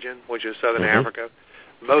SADC region, which is Southern Africa.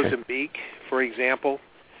 Mozambique, for example,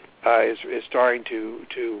 is starting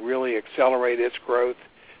to really accelerate its growth.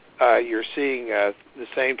 You're seeing the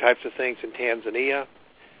same types of things in Tanzania.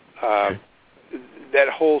 That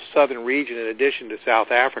whole southern region, in addition to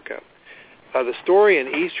South Africa. The story in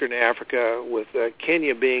Eastern Africa, with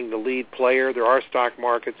Kenya being the lead player, there are stock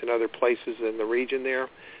markets in other places in the region there,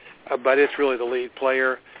 but it's really the lead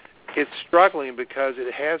player. It's struggling because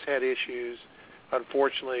it has had issues,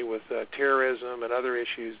 unfortunately, with terrorism and other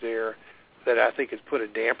issues there that I think has put a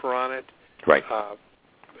damper on it. Right.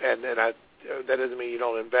 That doesn't mean you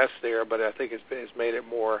don't invest there, but I think it's made it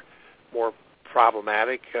more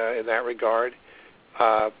problematic in that regard.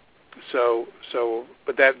 But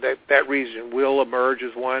that region will emerge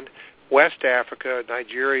as one. West Africa,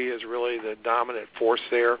 Nigeria is really the dominant force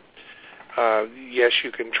there. Yes,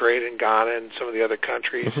 you can trade in Ghana and some of the other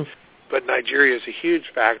countries, but Nigeria is a huge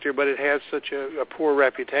factor. But it has such a poor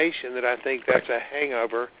reputation that I think that's a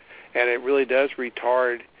hangover, and it really does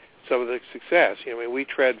retard some of the success. I mean, we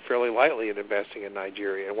tread fairly lightly in investing in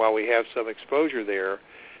Nigeria, and while we have some exposure there,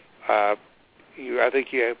 I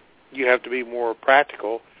think you have to be more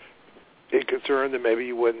practical and concerned than maybe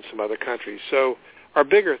you would in some other countries. So our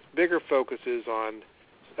bigger focus is on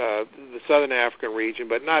the Southern African region,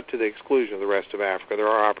 but not to the exclusion of the rest of Africa. There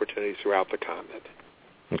are opportunities throughout the continent.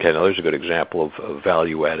 Okay, now there's a good example of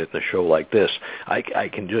value added in a show like this. I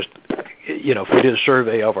can just, if we did a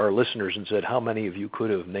survey of our listeners and said how many of you could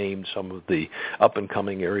have named some of the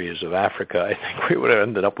up-and-coming areas of Africa, I think we would have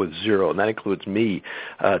ended up with zero, and that includes me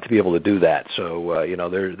to be able to do that. So,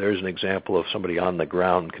 there's an example of somebody on the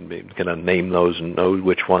ground can name those and know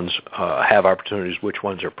which ones have opportunities, which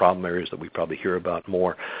ones are problem areas that we probably hear about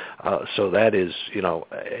more. So that is,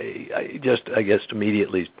 I guess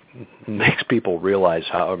immediately makes me realize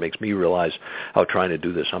how trying to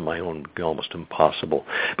do this on my own would be almost impossible.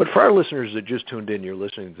 But for our listeners that just tuned in, you're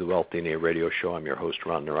listening to the Wealth DNA radio show. I'm your host,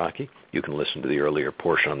 Ron Nawrocki. You can listen to the earlier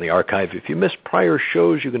portion on the archive. If you missed prior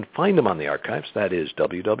shows, you can find them on the archives. That is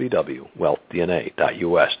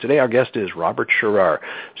www.wealthdna.us. Today our guest is Robert Scharar,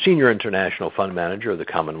 Senior International Fund Manager of the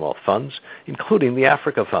Commonwealth Funds, including the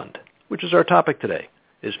Africa Fund, which is our topic today.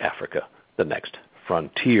 Is Africa the next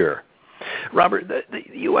frontier? Robert, the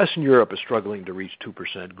U.S. and Europe are struggling to reach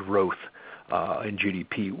 2% growth in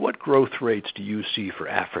GDP. What growth rates do you see for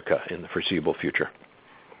Africa in the foreseeable future?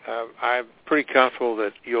 I'm pretty comfortable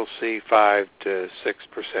that you'll see 5 to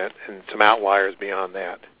 6% and some outliers beyond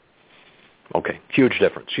that. Okay, huge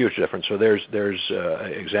difference. So there's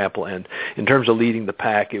an example. And in terms of leading the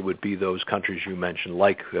pack, it would be those countries you mentioned,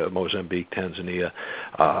 like Mozambique, Tanzania,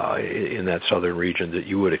 in that southern region that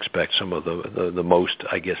you would expect some of the most,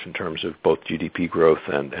 I guess, in terms of both GDP growth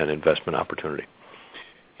and investment opportunity.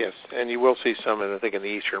 Yes, and you will see some, I think, in the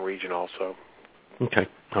eastern region also. Okay,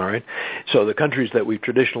 all right. So the countries that we've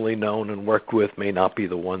traditionally known and worked with may not be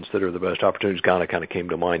the ones that are the best opportunities. Ghana kind of came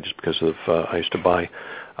to mind just because of I used to buy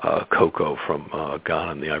cocoa from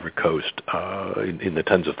Ghana and the Ivory Coast in the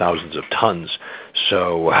tens of thousands of tons.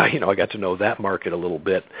 So, I got to know that market a little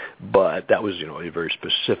bit, but that was, a very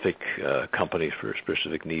specific company for a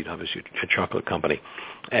specific need, obviously a chocolate company.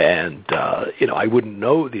 And, I wouldn't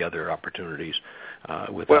know the other opportunities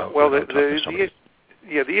without talking to somebody.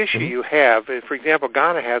 The issue you have, for example,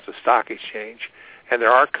 Ghana has a stock exchange, and there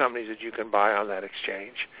are companies that you can buy on that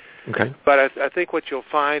exchange. Okay. But I think what you'll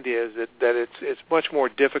find is that it's much more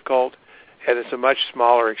difficult, and it's a much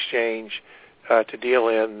smaller exchange to deal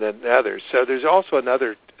in than others. So there's also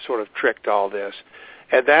another sort of trick to all this,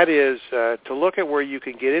 and that is to look at where you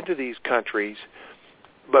can get into these countries,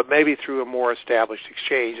 but maybe through a more established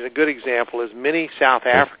exchange. And a good example is many South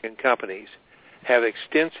African companies have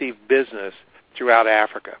extensive business throughout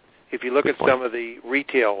Africa. If you look at some of the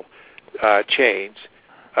retail chains,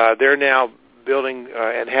 they're now building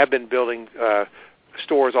and have been building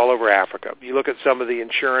stores all over Africa. You look at some of the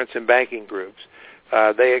insurance and banking groups.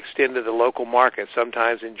 They extend to the local market,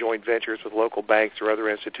 sometimes in joint ventures with local banks or other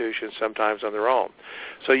institutions, sometimes on their own.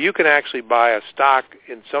 So you can actually buy a stock,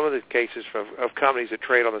 in some of the cases, of companies that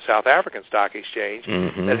trade on the South African Stock Exchange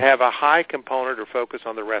that have a high component or focus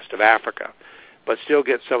on the rest of Africa. but still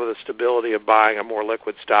get some of the stability of buying a more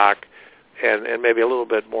liquid stock and maybe a little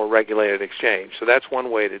bit more regulated exchange. So that's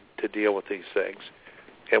one way to deal with these things.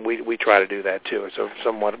 And we try to do that too. It's a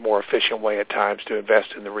somewhat more efficient way at times to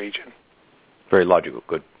invest in the region. Very logical.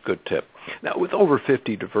 Good tip. Now, with over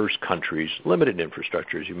 50 diverse countries, limited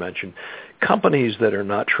infrastructure, as you mentioned, companies that are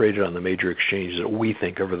not traded on the major exchanges that we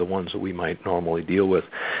think are the ones that we might normally deal with,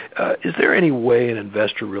 is there any way an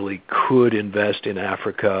investor really could invest in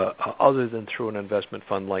Africa other than through an investment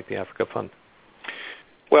fund like the Africa Fund?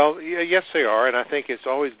 Well, yes, they are, and I think it's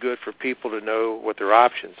always good for people to know what their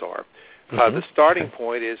options are. The starting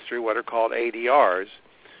point is through what are called ADRs,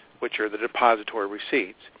 which are the depository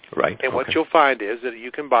receipts. Right. And what you'll find is that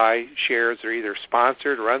you can buy shares that are either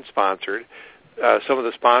sponsored or unsponsored. Some of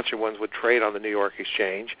the sponsored ones would trade on the New York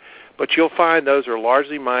Exchange. But you'll find those are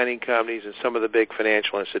largely mining companies and some of the big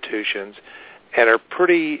financial institutions and are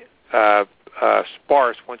pretty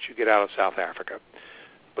sparse once you get out of South Africa.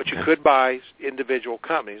 But you could buy individual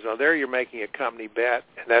companies. Now, there you're making a company bet,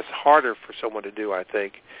 and that's harder for someone to do, I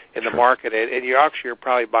think, in the market. And you actually are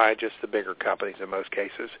probably buying just the bigger companies in most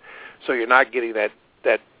cases. So you're not getting that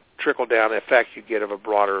trickle-down effect you get of a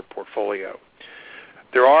broader portfolio.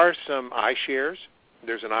 There are some iShares.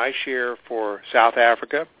 There's an iShare for South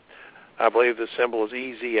Africa. I believe the symbol is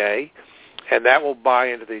EZA, and that will buy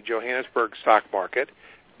into the Johannesburg stock market.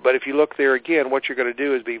 But if you look there again, what you're going to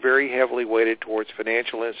do is be very heavily weighted towards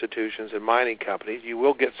financial institutions and mining companies. You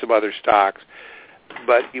will get some other stocks,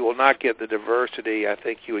 but you will not get the diversity I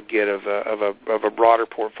think you would get of a broader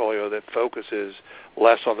portfolio that focuses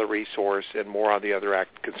less on the resource and more on the other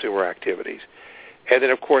consumer activities. And then,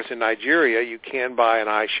 of course, in Nigeria, you can buy an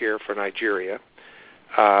iShare for Nigeria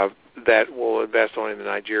that will invest only in the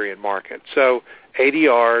Nigerian market. So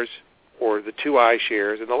ADRs or the two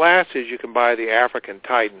iShares. And the last is you can buy the African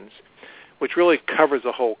Titans, which really covers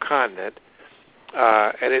the whole continent.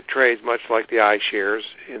 And it trades much like the iShares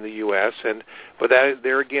in the U.S. But that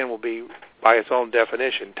there again will be, by its own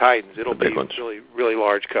definition, Titans. It'll be really, really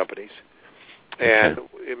large companies. And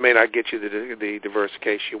it may not get you the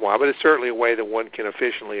diversification you want, but it's certainly a way that one can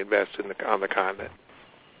efficiently invest on the continent.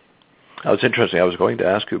 That was interesting. I was going to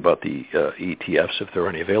ask you about the ETFs, if there are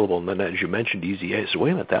any available, and then as you mentioned EZA, I said,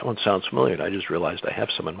 wait a minute, that one sounds familiar, and I just realized I have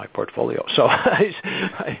some in my portfolio. So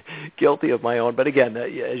I'm guilty of my own. But again,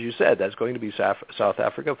 as you said, that's going to be South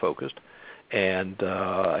Africa-focused, and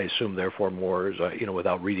I assume, therefore, more,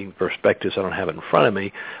 without reading the prospectus, I don't have it in front of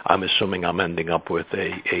me, I'm assuming I'm ending up with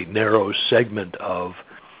a narrow segment of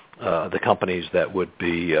the companies that would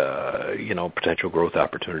be, potential growth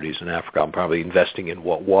opportunities in Africa. I'm probably investing in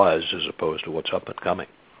what was as opposed to what's up and coming.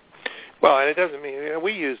 Well, and it doesn't mean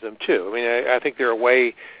we use them too. I mean, I think they're a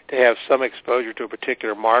way to have some exposure to a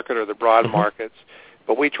particular market or the broad markets,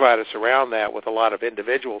 but we try to surround that with a lot of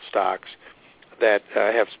individual stocks that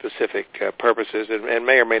have specific purposes and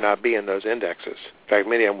may or may not be in those indexes. In fact,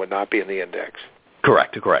 many of them would not be in the index.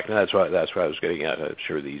 Correct. And that's what I was getting at. I'm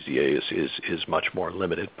sure the EZA is much more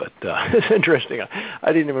limited, but it's interesting.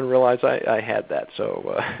 I didn't even realize I had that,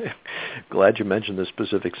 so glad you mentioned the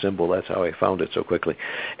specific symbol. That's how I found it so quickly.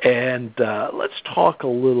 And let's talk a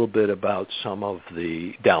little bit about some of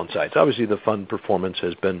the downsides. Obviously, the fund performance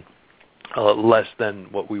has been less than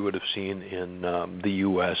what we would have seen in the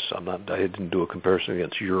U.S. I didn't do a comparison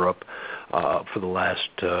against Europe for the last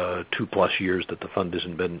 2+ years that the fund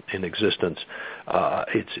hasn't been in existence.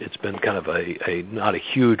 It's been kind of a not a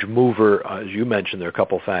huge mover. As you mentioned, there are a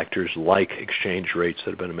couple factors like exchange rates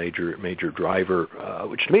that have been a major driver,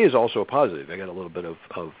 which to me is also a positive. I got a little bit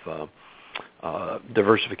of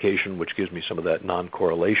diversification, which gives me some of that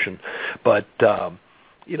non-correlation. But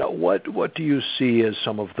what do you see as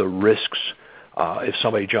some of the risks if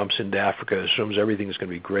somebody jumps into Africa, assumes everything is going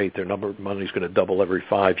to be great, their number of money is going to double every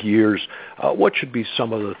 5 years? What should be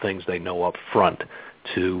some of the things they know up front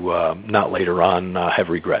to not later on have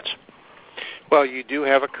regrets? Well, you do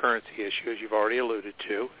have a currency issue, as you've already alluded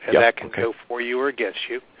to, and that can go for you or against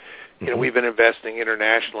you. We've been investing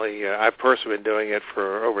internationally. I've personally been doing it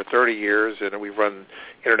for over 30 years, and we've run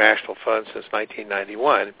international funds since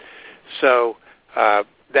 1991. So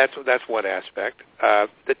that's one aspect.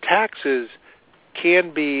 The taxes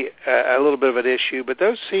can be a little bit of an issue, but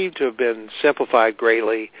those seem to have been simplified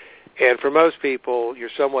greatly. And for most people, you're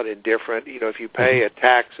somewhat indifferent. If you pay a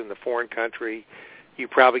tax in the foreign country, you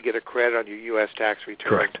probably get a credit on your U.S. tax return.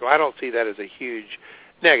 Correct. So I don't see that as a huge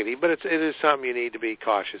negative, but it is something you need to be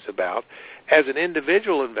cautious about. As an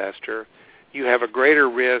individual investor, you have a greater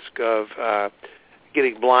risk of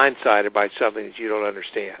getting blindsided by something that you don't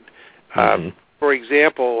understand. For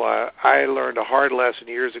example, I learned a hard lesson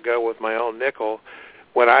years ago with my own nickel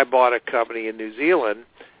when I bought a company in New Zealand,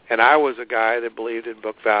 And I was a guy that believed in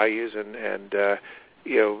book values and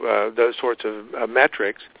those sorts of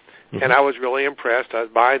metrics. Mm-hmm. And I was really impressed. I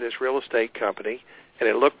was buying this real estate company, and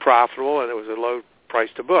it looked profitable, and it was a low price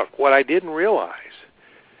to book. What I didn't realize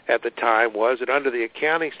at the time was that under the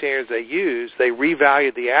accounting standards they used, they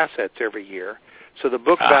revalued the assets every year. So the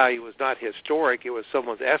book value was not historic. It was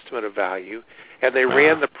someone's estimate of value, and they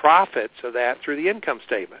ran the profits of that through the income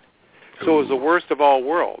statement. So it was the worst of all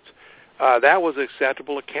worlds. That was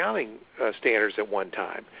acceptable accounting standards at one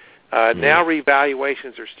time. Now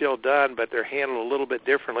revaluations are still done, but they're handled a little bit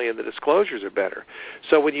differently, and the disclosures are better.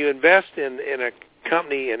 So when you invest in a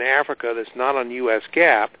company in Africa that's not on U.S.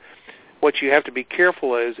 GAAP, what you have to be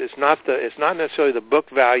careful is it's not necessarily the book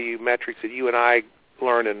value metrics that you and I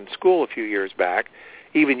learned in school a few years back.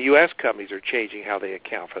 Even U.S. companies are changing how they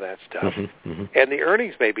account for that stuff. Mm-hmm. And the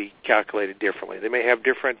earnings may be calculated differently. They may have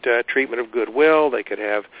different treatment of goodwill. They could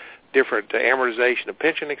have different amortization of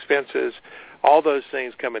pension expenses. All those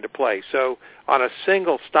things come into play. So on a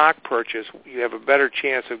single stock purchase, you have a better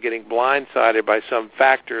chance of getting blindsided by some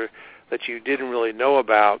factor that you didn't really know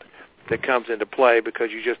about that comes into play because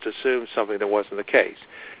you just assumed something that wasn't the case.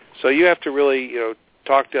 So you have to really,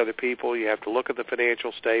 talk to other people. You have to look at the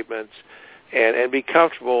financial statements and be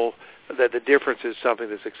comfortable that the difference is something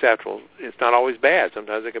that's acceptable. It's not always bad.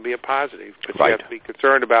 Sometimes it can be a positive, but you have to be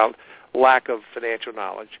concerned about lack of financial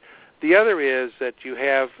knowledge. The other is that you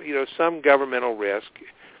have, some governmental risk,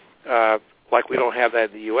 like we don't have that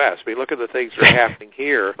in the U.S. I mean, look at the things that are happening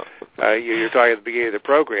here. You're talking at the beginning of the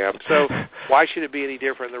program. So why should it be any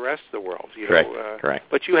different in the rest of the world? Correct.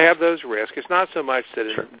 But you have those risks. It's not so much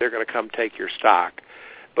that they're going to come take your stock,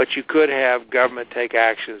 but you could have government take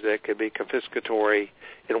actions that could be confiscatory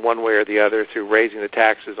in one way or the other through raising the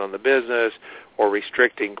taxes on the business or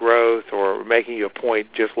restricting growth or making you appoint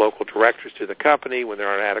just local directors to the company when there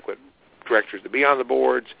aren't adequate directors to be on the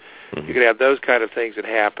boards. Mm-hmm. You could have those kind of things that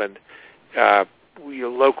happen.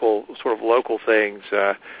 Local things.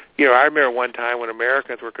 I remember one time when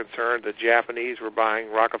Americans were concerned the Japanese were buying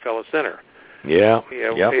Rockefeller Center. Yeah.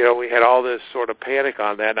 We had all this sort of panic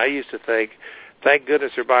on that, and I used to think, thank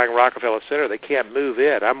goodness they're buying Rockefeller Center. They can't move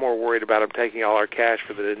it. I'm more worried about them taking all our cash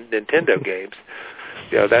for the Nintendo games.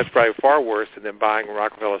 That's probably far worse than them buying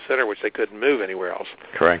Rockefeller Center, which they couldn't move anywhere else.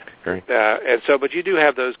 Correct. But you do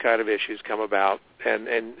have those kind of issues come about, and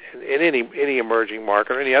in any emerging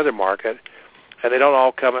market or any other market, and they don't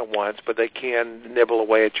all come at once, but they can nibble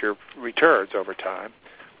away at your returns over time.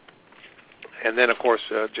 And then, of course,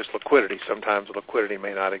 just liquidity. Sometimes liquidity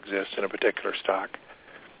may not exist in a particular stock.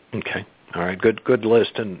 Okay. All right, good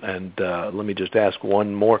list, and let me just ask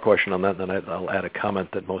one more question on that, and then I'll add a comment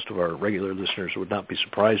that most of our regular listeners would not be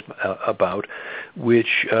surprised about, which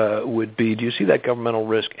would be, do you see that government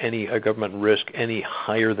risk any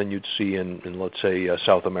higher than you'd see in let's say,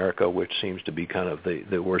 South America, which seems to be kind of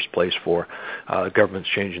the worst place for governments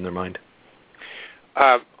changing their mind?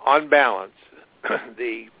 On balance,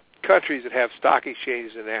 the countries that have stock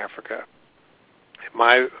exchanges in Africa, in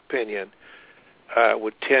my opinion,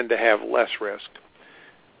 would tend to have less risk.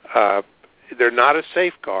 They're not a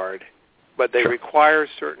safeguard, but they require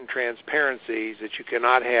certain transparencies that you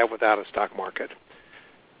cannot have without a stock market.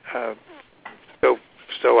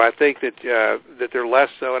 So I think that they're less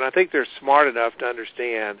so, and I think they're smart enough to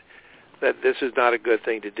understand that this is not a good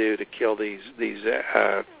thing to do to kill these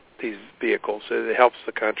vehicles. It helps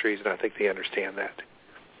the countries, and I think they understand that.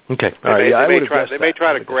 Okay. They may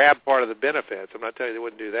try to grab part of the benefits. I'm not telling you they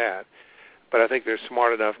wouldn't do that. But I think they're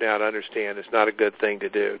smart enough now to understand it's not a good thing to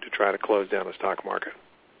do to try to close down the stock market.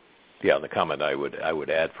 Yeah, the comment I would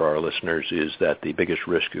add for our listeners is that the biggest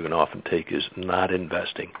risk you can often take is not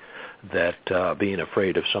investing. That being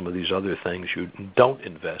afraid of some of these other things, you don't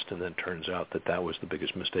invest, and then turns out that was the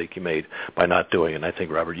biggest mistake you made by not doing it. And I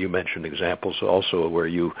think, Robert, you mentioned examples also where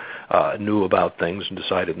you knew about things and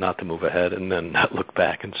decided not to move ahead and then look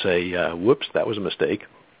back and say, whoops, that was a mistake.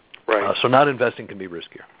 Right. So not investing can be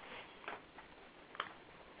riskier.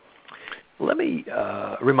 Let me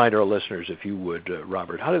remind our listeners, if you would,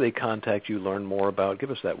 Robert, how do they contact you, learn more about? Give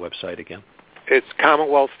us that website again. It's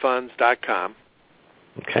CommonwealthFunds.com.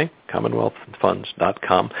 Okay,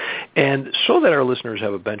 CommonwealthFunds.com. And so that our listeners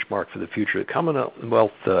have a benchmark for the future, the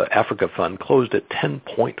Commonwealth Africa Fund closed at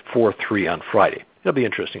 10.43 on Friday. It'll be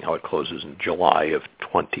interesting how it closes in July of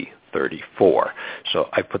 2034. So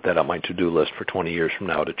I put that on my to-do list for 20 years from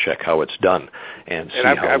now to check how it's done and see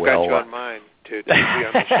how well. I've got you on mine. To be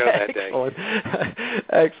on the show that day.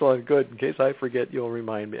 Excellent. Good. In case I forget, you'll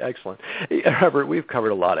remind me. Excellent. Robert, we've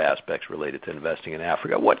covered a lot of aspects related to investing in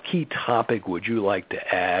Africa. What key topic would you like to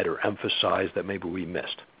add or emphasize that maybe we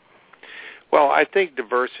missed? Well, I think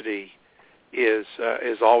diversity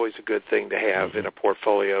is always a good thing to have in a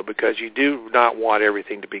portfolio, because you do not want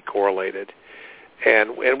everything to be correlated.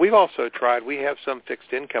 And we've also tried. We have some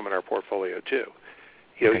fixed income in our portfolio too.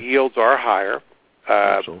 Yields are higher.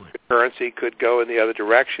 Absolutely. Currency could go in the other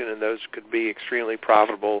direction, and those could be extremely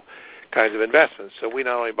profitable kinds of investments. So we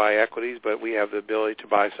not only buy equities, but we have the ability to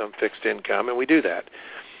buy some fixed income, and we do that.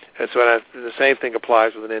 And so the same thing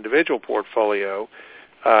applies with an individual portfolio.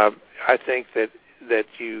 I think that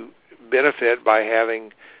you benefit by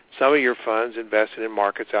having some of your funds invested in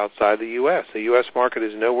markets outside the U.S. The U.S. market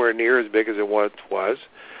is nowhere near as big as it once was,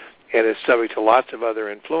 and is subject to lots of other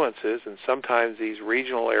influences, and sometimes these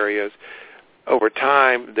regional areas, over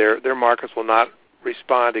time, their markets will not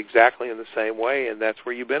respond exactly in the same way, and that's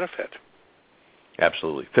where you benefit.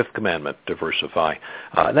 Absolutely. Fifth commandment, diversify.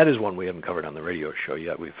 That is one we haven't covered on the radio show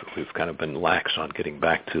yet. We've kind of been lax on getting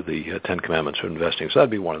back to the 10 commandments of investing. So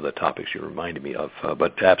that'd be one of the topics you reminded me of.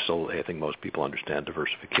 But absolutely, I think most people understand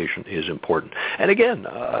diversification is important. And again,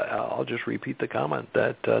 I'll just repeat the comment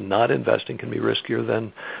that not investing can be riskier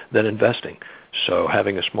than investing. So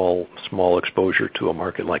having a small exposure to a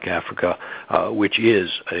market like Africa, which is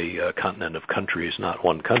a continent of countries, not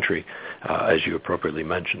one country, as you appropriately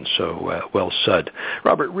mentioned. So well said.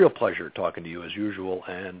 Robert, real pleasure talking to you as usual,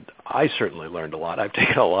 and I certainly learned a lot. I've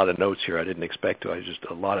taken a lot of notes here. I didn't expect to.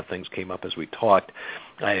 A lot of things came up as we talked.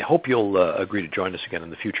 I hope you'll agree to join us again in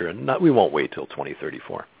the future, and we won't wait till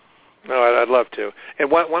 2034. No, I'd love to. And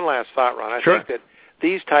one last thought, Ron. I think that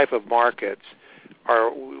these type of markets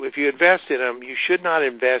if you invest in them, you should not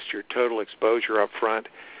invest your total exposure up front.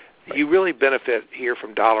 Right. You really benefit here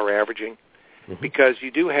from dollar averaging, because you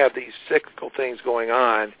do have these cyclical things going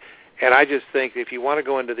on. And I just think if you want to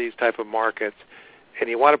go into these type of markets and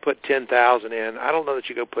you want to put $10,000 in, I don't know that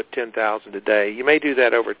you go put $10,000 a day. You may do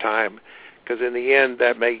that over time, because in the end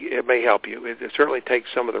it may help you. It certainly takes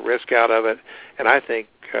some of the risk out of it, and I think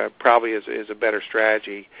probably is a better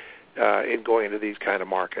strategy in going into these kind of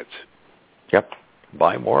markets. Yep.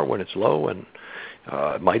 Buy more when it's low, and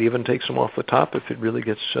it might even take some off the top if it really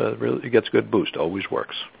gets good boost. Always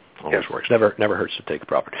works. Always works. Never hurts to take a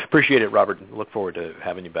profit. Appreciate it, Robert. Look forward to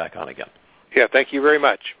having you back on again. Yeah, thank you very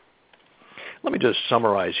much. Let me just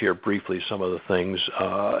summarize here briefly some of the things.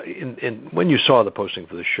 When you saw the posting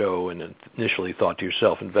for the show and initially thought to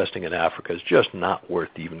yourself, investing in Africa is just not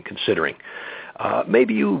worth even considering.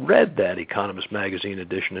 Maybe you read that Economist magazine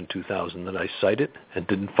edition in 2000 that I cited and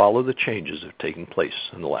didn't follow the changes that have taken place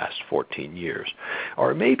in the last 14 years.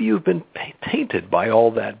 Or maybe you've been tainted by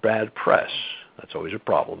all that bad press. That's always a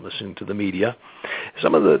problem, listening to the media. How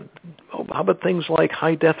about things like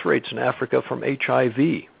high death rates in Africa from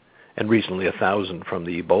HIV, and recently 1,000 from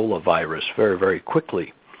the Ebola virus very, very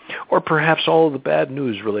quickly? Or perhaps all of the bad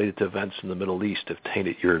news related to events in the Middle East have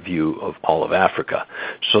tainted your view of all of Africa.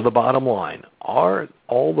 So the bottom line, are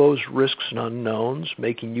all those risks and unknowns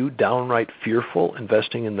making you downright fearful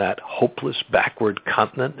investing in that hopeless backward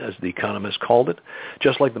continent, as the Economist called it,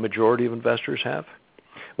 just like the majority of investors have?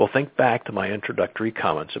 Well, think back to my introductory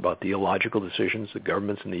comments about the illogical decisions the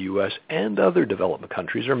governments in the U.S. and other development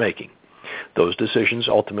countries are making. Those decisions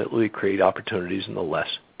ultimately create opportunities in the less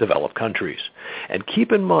developed countries. And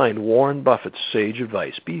keep in mind Warren Buffett's sage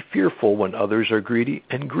advice: be fearful when others are greedy,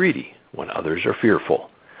 and greedy when others are fearful.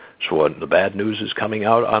 So when the bad news is coming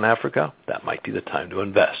out on Africa, that might be the time to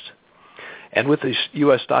invest. And with the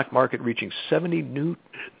U.S. stock market reaching 72 new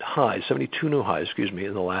highs,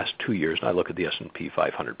 in the last 2 years, and I look at the S&P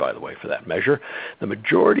 500, by the way, for that measure, the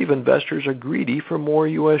majority of investors are greedy for more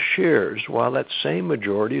U.S. shares, while that same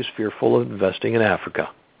majority is fearful of investing in Africa.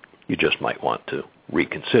 You just might want to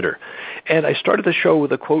reconsider. And I started the show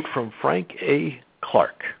with a quote from Frank A.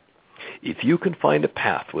 Clark. If you can find a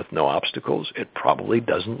path with no obstacles, it probably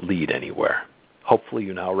doesn't lead anywhere. Hopefully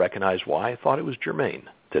you now recognize why I thought it was germane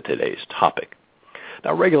to today's topic.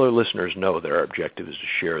 Now, regular listeners know that our objective is to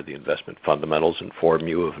share the investment fundamentals and inform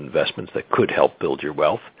you of investments that could help build your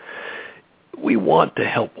wealth. We want to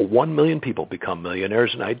help 1 million people become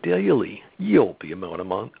millionaires, and ideally, you'll be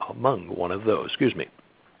among one of those.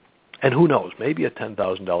 And who knows, maybe a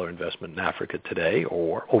 $10,000 investment in Africa today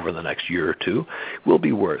or over the next year or two will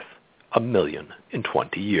be worth $1 million in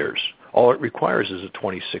 20 years. All it requires is a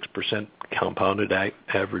 26% compounded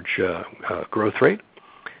average growth rate.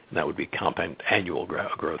 And that would be compound annual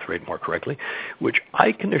growth rate, more correctly, which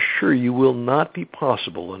I can assure you will not be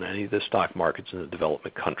possible in any of the stock markets in the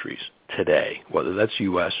development countries today, whether that's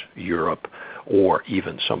U.S., Europe, or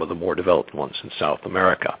even some of the more developed ones in South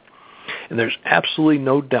America. And there's absolutely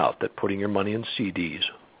no doubt that putting your money in CDs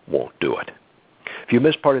won't do it. If you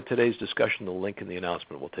missed part of today's discussion, the link in the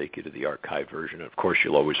announcement will take you to the archived version. And of course,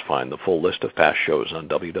 you'll always find the full list of past shows on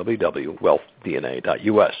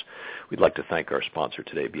www.wealthdna.us. We'd like to thank our sponsor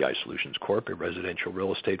today, BI Solutions Corp., a residential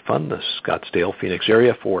real estate fund, the Scottsdale, Phoenix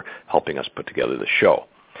area, for helping us put together the show.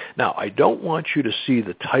 Now, I don't want you to see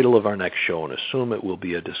the title of our next show and assume it will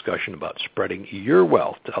be a discussion about spreading your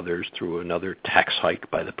wealth to others through another tax hike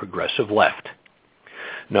by the progressive left.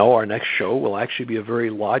 No, our next show will actually be a very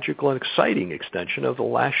logical and exciting extension of the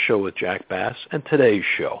last show with Jack Bass and today's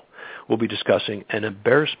show. We'll be discussing An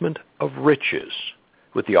Embarrassment of Riches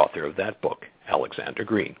with the author of that book, Alexander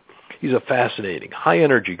Green. He's a fascinating,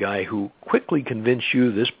 high-energy guy who quickly convinced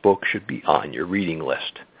you this book should be on your reading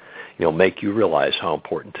list. He'll make you realize how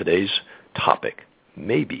important today's topic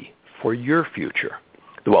may be for your future.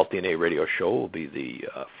 The Wealth DNA radio show will be the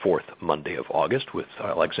fourth Monday of August with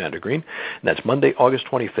Alexander Green. And that's Monday, August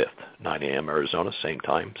 25th, 9 a.m. Arizona, same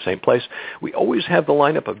time, same place. We always have the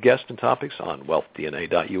lineup of guests and topics on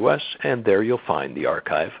wealthdna.us, and there you'll find the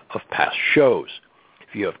archive of past shows.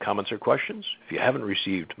 If you have comments or questions, if you haven't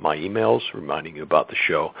received my emails reminding you about the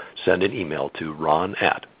show, send an email to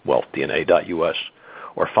ron@wealthdna.us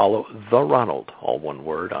or follow The Ronald, all one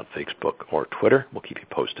word, on Facebook or Twitter. We'll keep you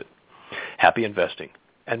posted. Happy investing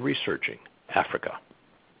and researching Africa.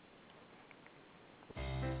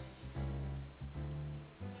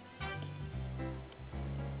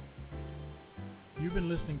 You've been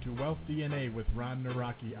listening to Wealth DNA with Ron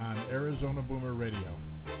Nawrocki on Arizona Boomer Radio.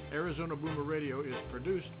 Arizona Boomer Radio is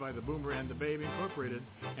produced by the Boomer and the Babe Incorporated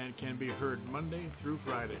and can be heard Monday through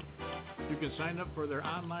Friday. You can sign up for their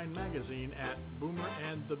online magazine at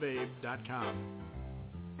boomerandthebabe.com.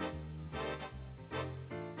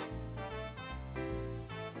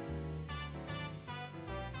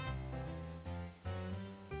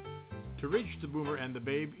 To reach the Boomer and the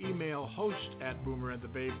Babe, email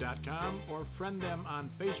host@boomerandthebabe.com or friend them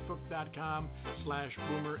on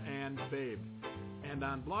facebook.com/boomerandbabe. And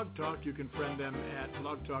on Blog Talk, you can friend them at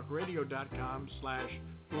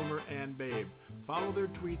blogtalkradio.com/boomerandbabe. Follow their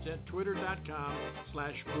tweets at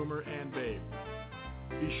twitter.com/boomerandbabe.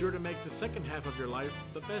 Be sure to make the second half of your life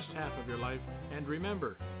the best half of your life. And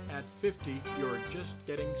remember, at 50, you're just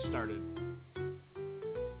getting started.